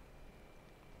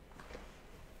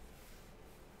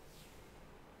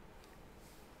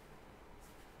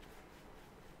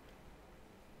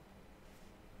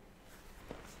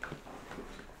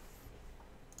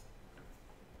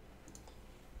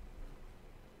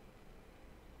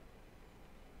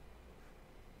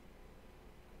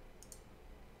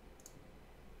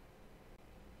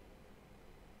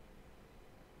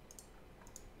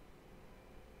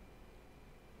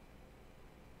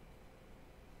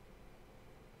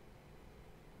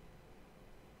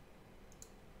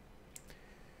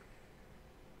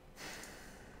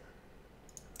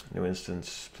 New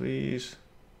instance, please.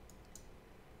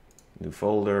 New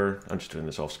folder. I'm just doing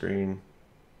this off screen.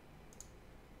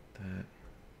 That.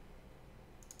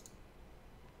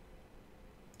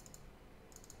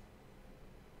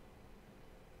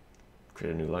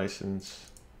 Create a new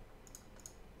license.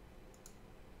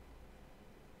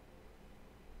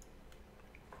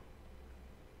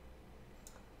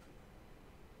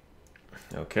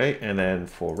 Okay, and then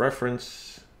for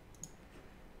reference,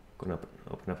 I'm going to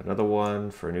open up another one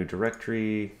for a new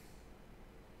directory.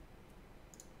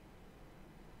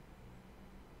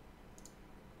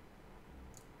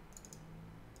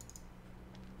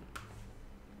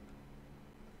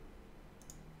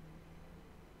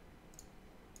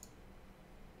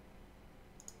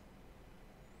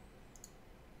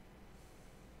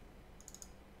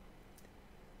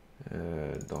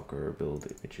 Docker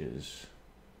build images.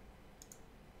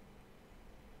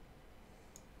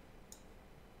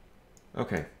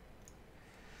 Okay.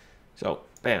 So,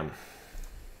 bam.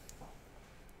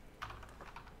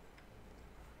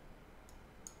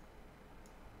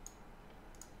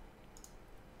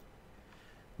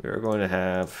 We are going to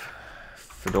have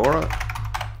Fedora. We're going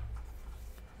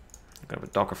to have a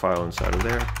Docker file inside of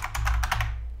there.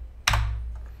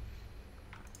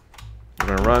 We're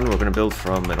going to run, we're going to build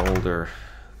from an older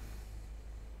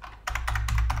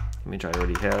image I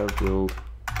already have, build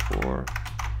for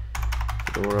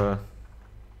Fedora,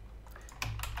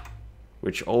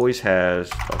 which always has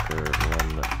Docker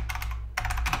run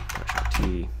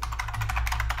 -t.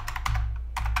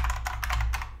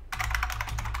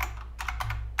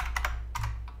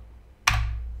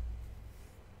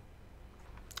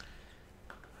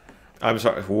 I'm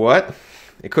sorry, what?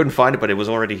 It couldn't find it, but it was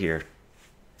already here.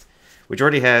 Which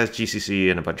already has GCC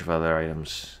and a bunch of other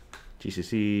items.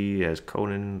 GCC has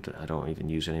Conan, I don't even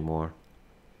use anymore.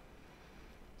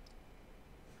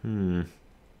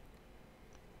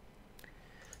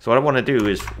 So what I want to do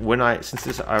is, since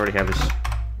this I already have this,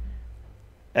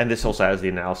 and this also has the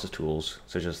analysis tools,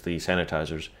 such as the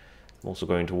sanitizers, I'm also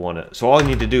going to want to, so all I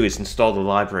need to do is install the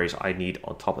libraries I need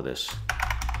on top of this.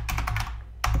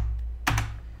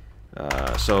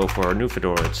 So for our new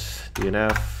Fedora, it's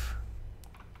DNF.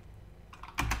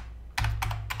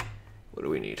 What do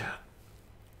we need?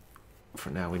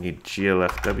 For now, we need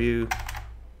glfw.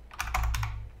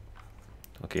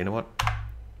 Okay, you know what?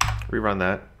 Rerun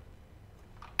that.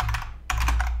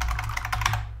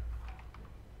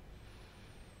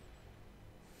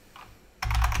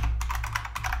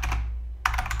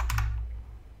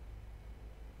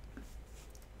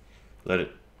 Let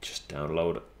it just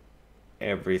download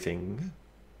everything.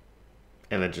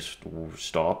 And then just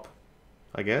stop,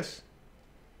 I guess.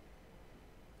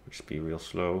 Just be real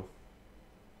slow.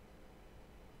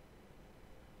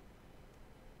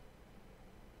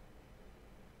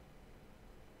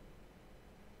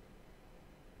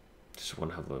 Just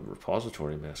want to have a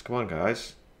repository mess. Come on,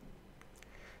 guys.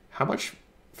 How much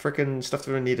freaking stuff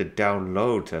do I need to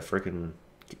download to freaking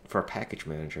for a package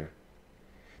manager?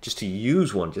 Just to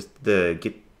use one, just to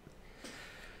get.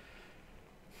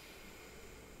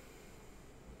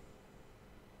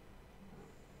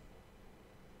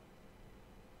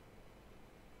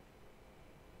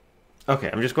 Okay,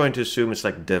 I'm just going to assume it's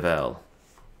like devel.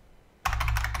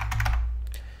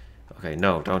 Okay,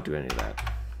 no, don't do any of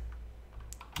that.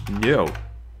 No.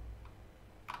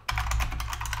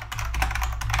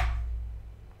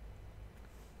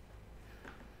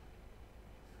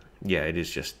 Yeah, it is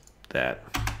just that.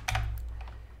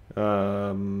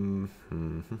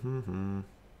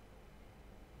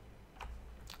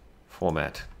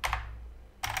 Format.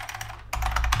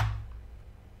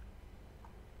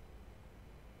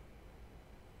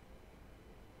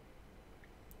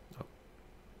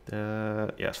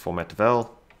 Yes, format devel.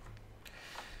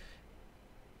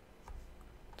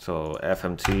 So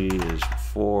FMT is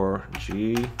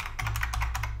 4G.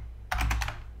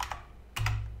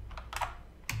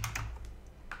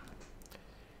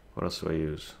 What else do I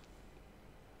use?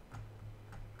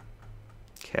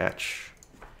 Catch.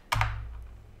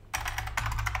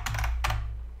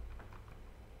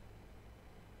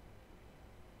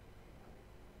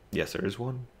 Yes, there is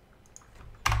one.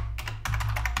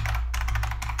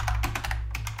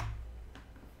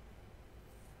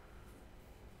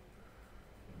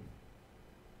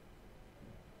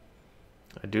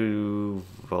 I do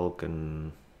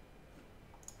Vulcan.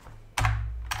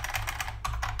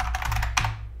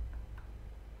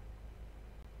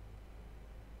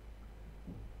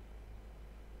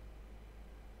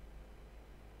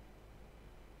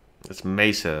 It's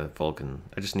Mesa Vulcan.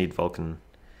 I just need Vulcan.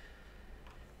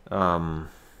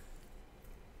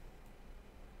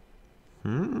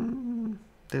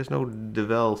 There's no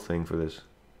devel thing for this.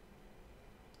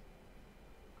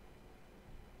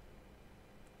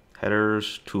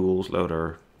 Headers, tools,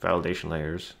 loader, validation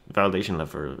layers. Validation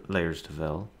layers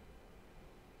devel.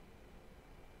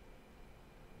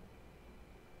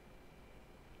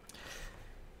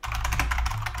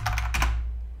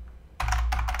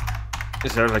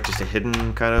 Is there like just a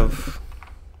hidden kind of...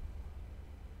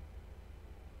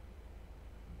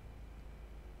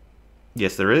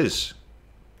 Yes, there is.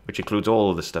 Which includes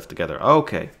all of this stuff together.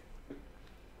 Okay.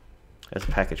 That's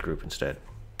a package group instead.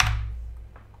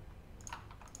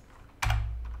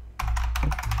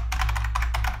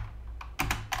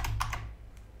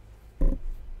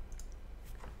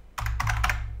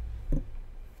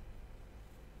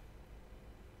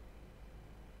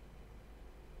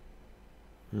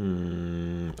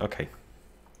 Okay.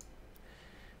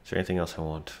 Is there anything else I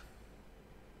want?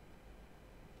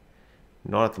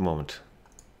 Not at the moment.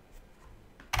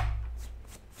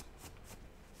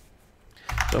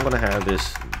 So I'm going to have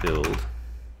this build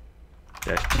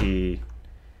 -t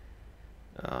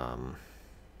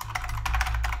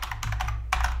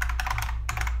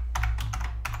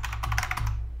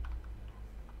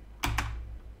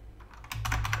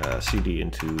cd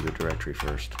into the directory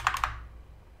first.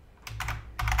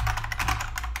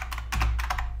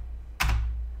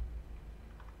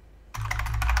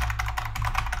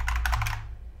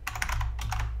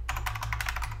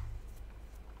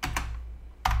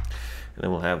 And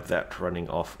then we'll have that running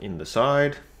off in the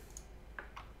side.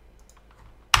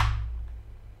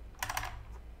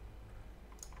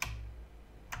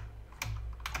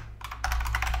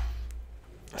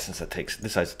 Since that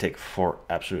decides to take for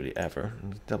absolutely ever.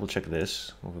 Let's double check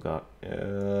this. What we've got.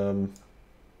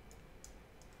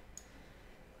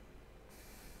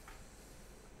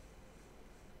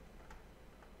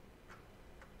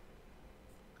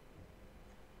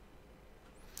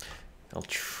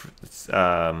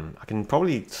 I can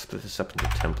probably split this up into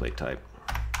template type.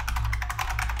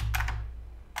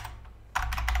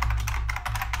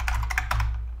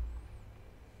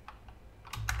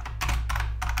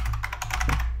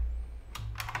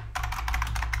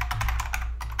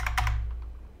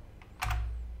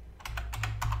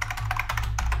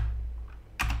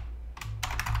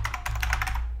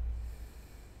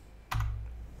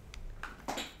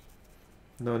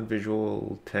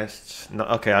 Non-visual tests. No,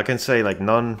 okay, I can say like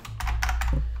non-visual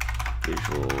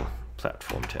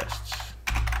platform tests.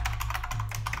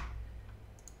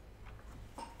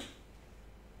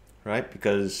 Right?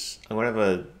 Because I'm going to have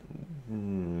a...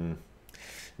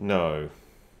 no.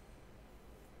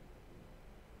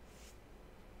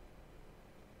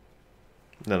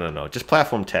 No. Just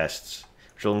platform tests,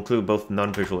 which will include both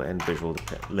non-visual and visual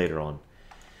later on.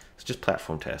 It's just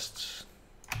platform tests.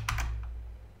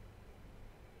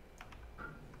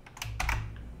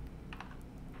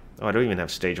 Oh, I don't even have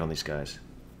stage on these guys.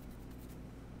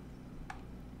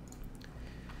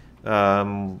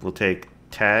 We'll take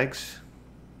tags,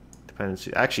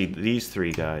 dependency. Actually, these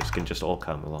three guys can just all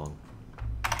come along.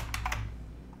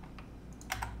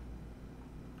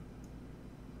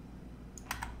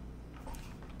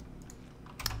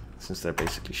 Since they're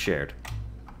basically shared.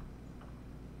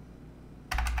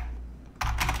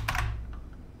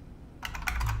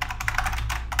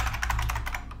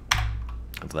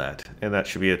 That, and that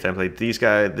should be a template. These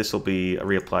guys, this will be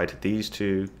reapplied to these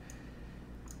two,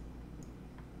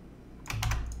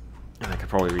 and I could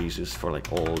probably reuse this for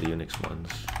like all the Unix ones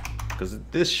because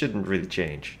this shouldn't really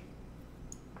change.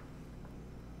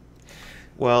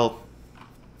 Well,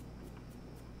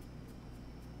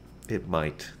 it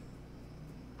might.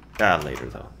 Later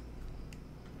though.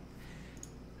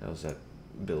 How's that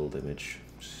build image?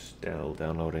 Still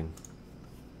downloading.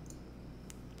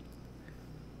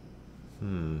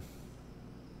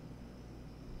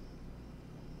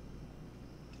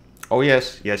 Oh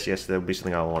yes, there'll be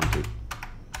something I want to do.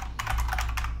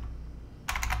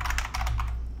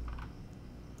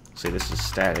 Say this is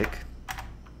static.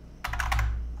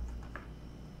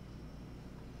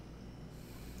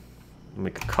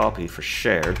 Make a copy for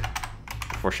shared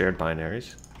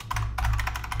binaries.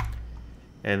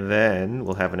 And then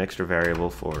we'll have an extra variable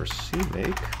for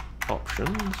cmake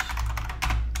options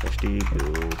sd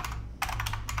build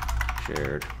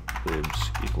shared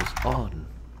libs equals on.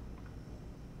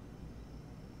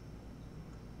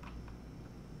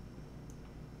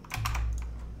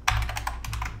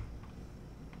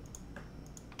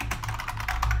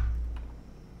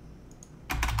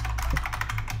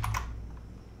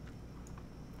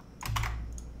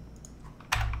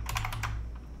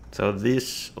 So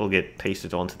this will get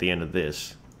pasted onto the end of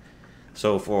this.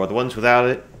 So for the ones without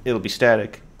it, it'll be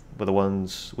static, but the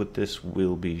ones with this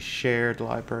will be shared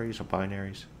libraries or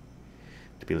binaries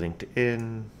to be linked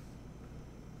in.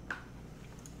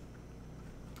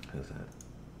 How's that?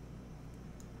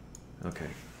 Okay,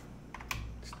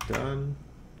 it's done.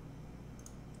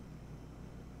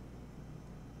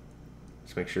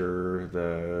 Let's make sure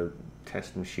the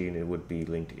test machine it would be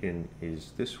linked in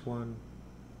is this one.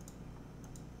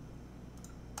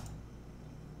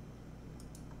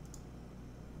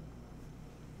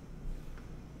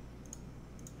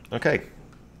 Okay,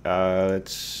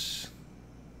 let's,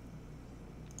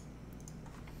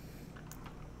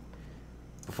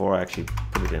 before I actually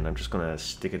put it in, I'm just gonna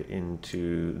stick it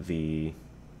into the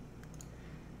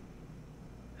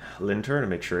linter to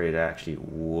make sure it actually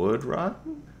would run.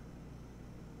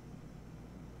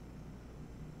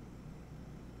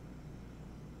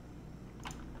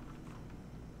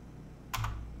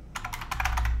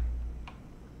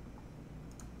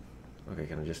 Okay,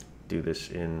 can I just do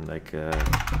this in like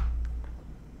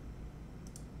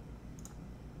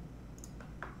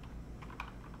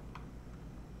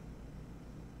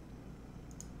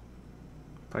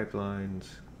pipelines,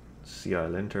 CI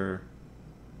linter,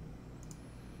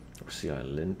 or CI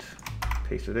lint,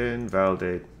 paste it in,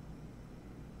 validate.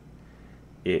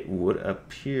 It would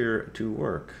appear to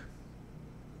work.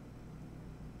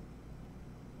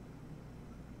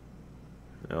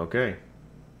 Okay.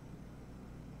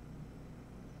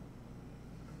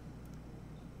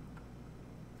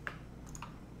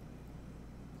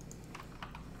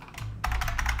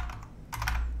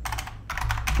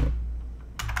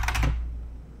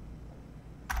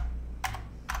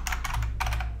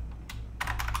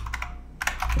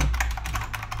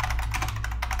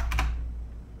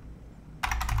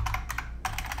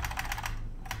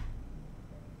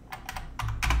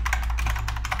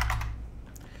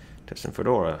 Test in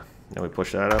Fedora. Now we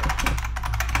push that up.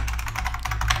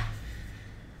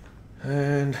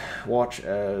 And watch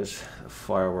as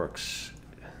fireworks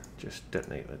just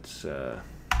detonate. Let's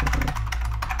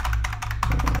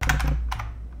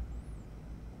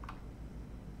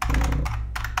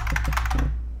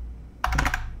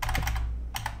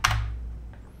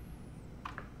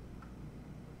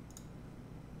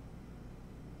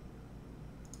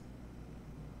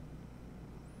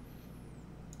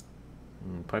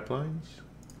pipelines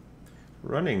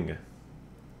running.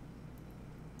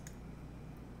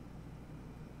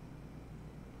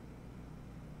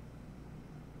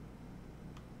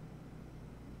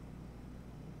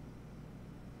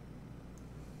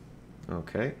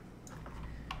 Okay.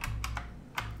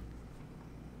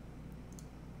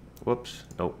 Whoops.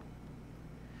 Nope.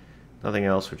 Nothing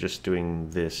else. We're just doing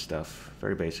this stuff.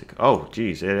 Very basic. Oh,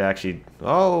 geez. It actually...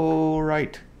 Oh,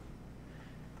 right.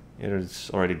 It is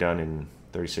already done in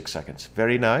 36 seconds.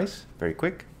 Very nice. Very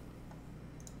quick.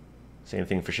 Same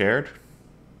thing for shared.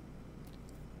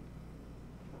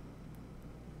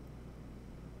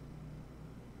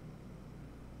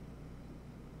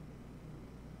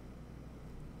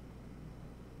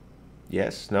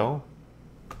 Yes, no.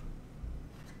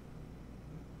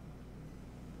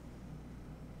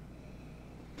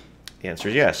 The answer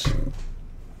is yes.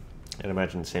 And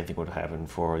imagine the same thing would happen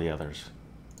for the others.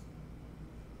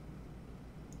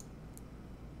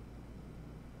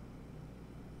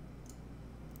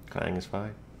 Clang is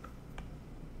fine.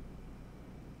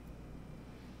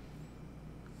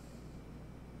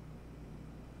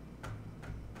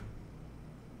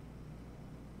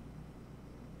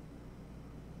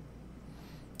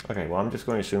 Okay, well, I'm just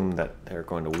going to assume that they're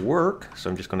going to work, so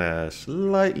I'm just going to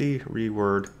slightly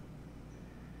reword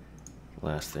the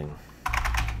last thing.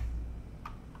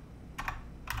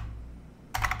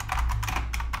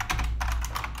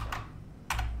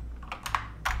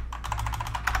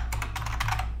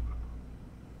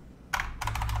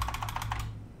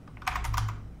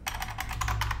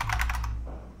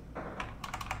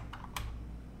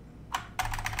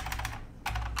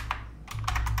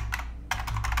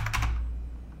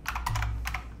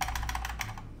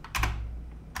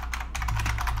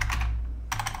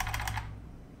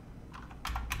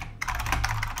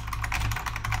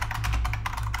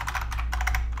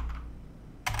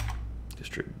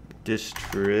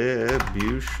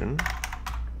 distribution.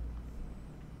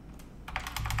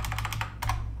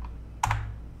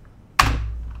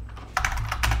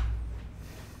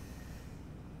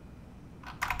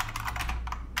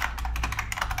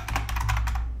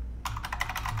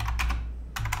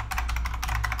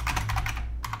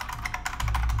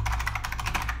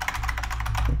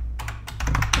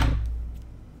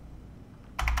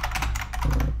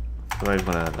 I'm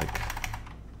gonna like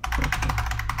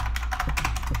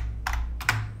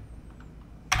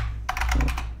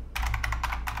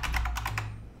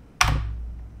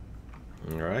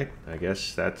alright, I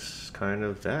guess that's kind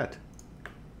of that.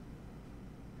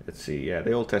 Let's see, yeah,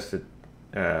 they all tested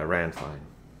ran fine.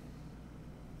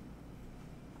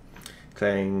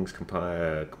 Clangs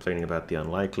complaining about the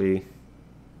unlikely.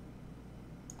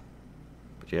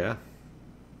 But yeah.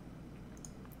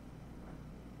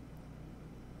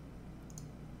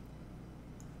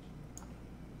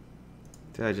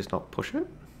 Did I just not push it?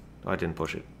 I didn't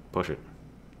push it. Push it.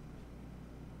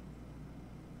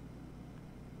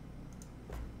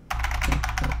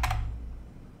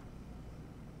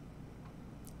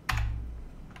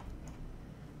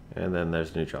 And then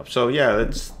there's new job. So yeah,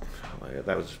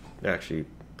 that was actually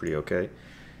pretty okay.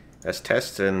 As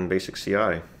tests and basic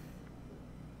CI.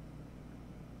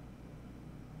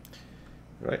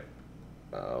 Right.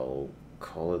 I'll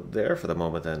call it there for the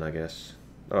moment then, I guess.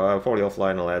 Probably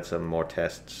offline I'll add some more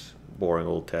tests, boring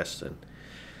old tests, and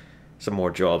some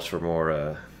more jobs for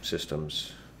more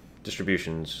systems,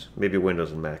 distributions, maybe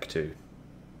Windows and Mac too.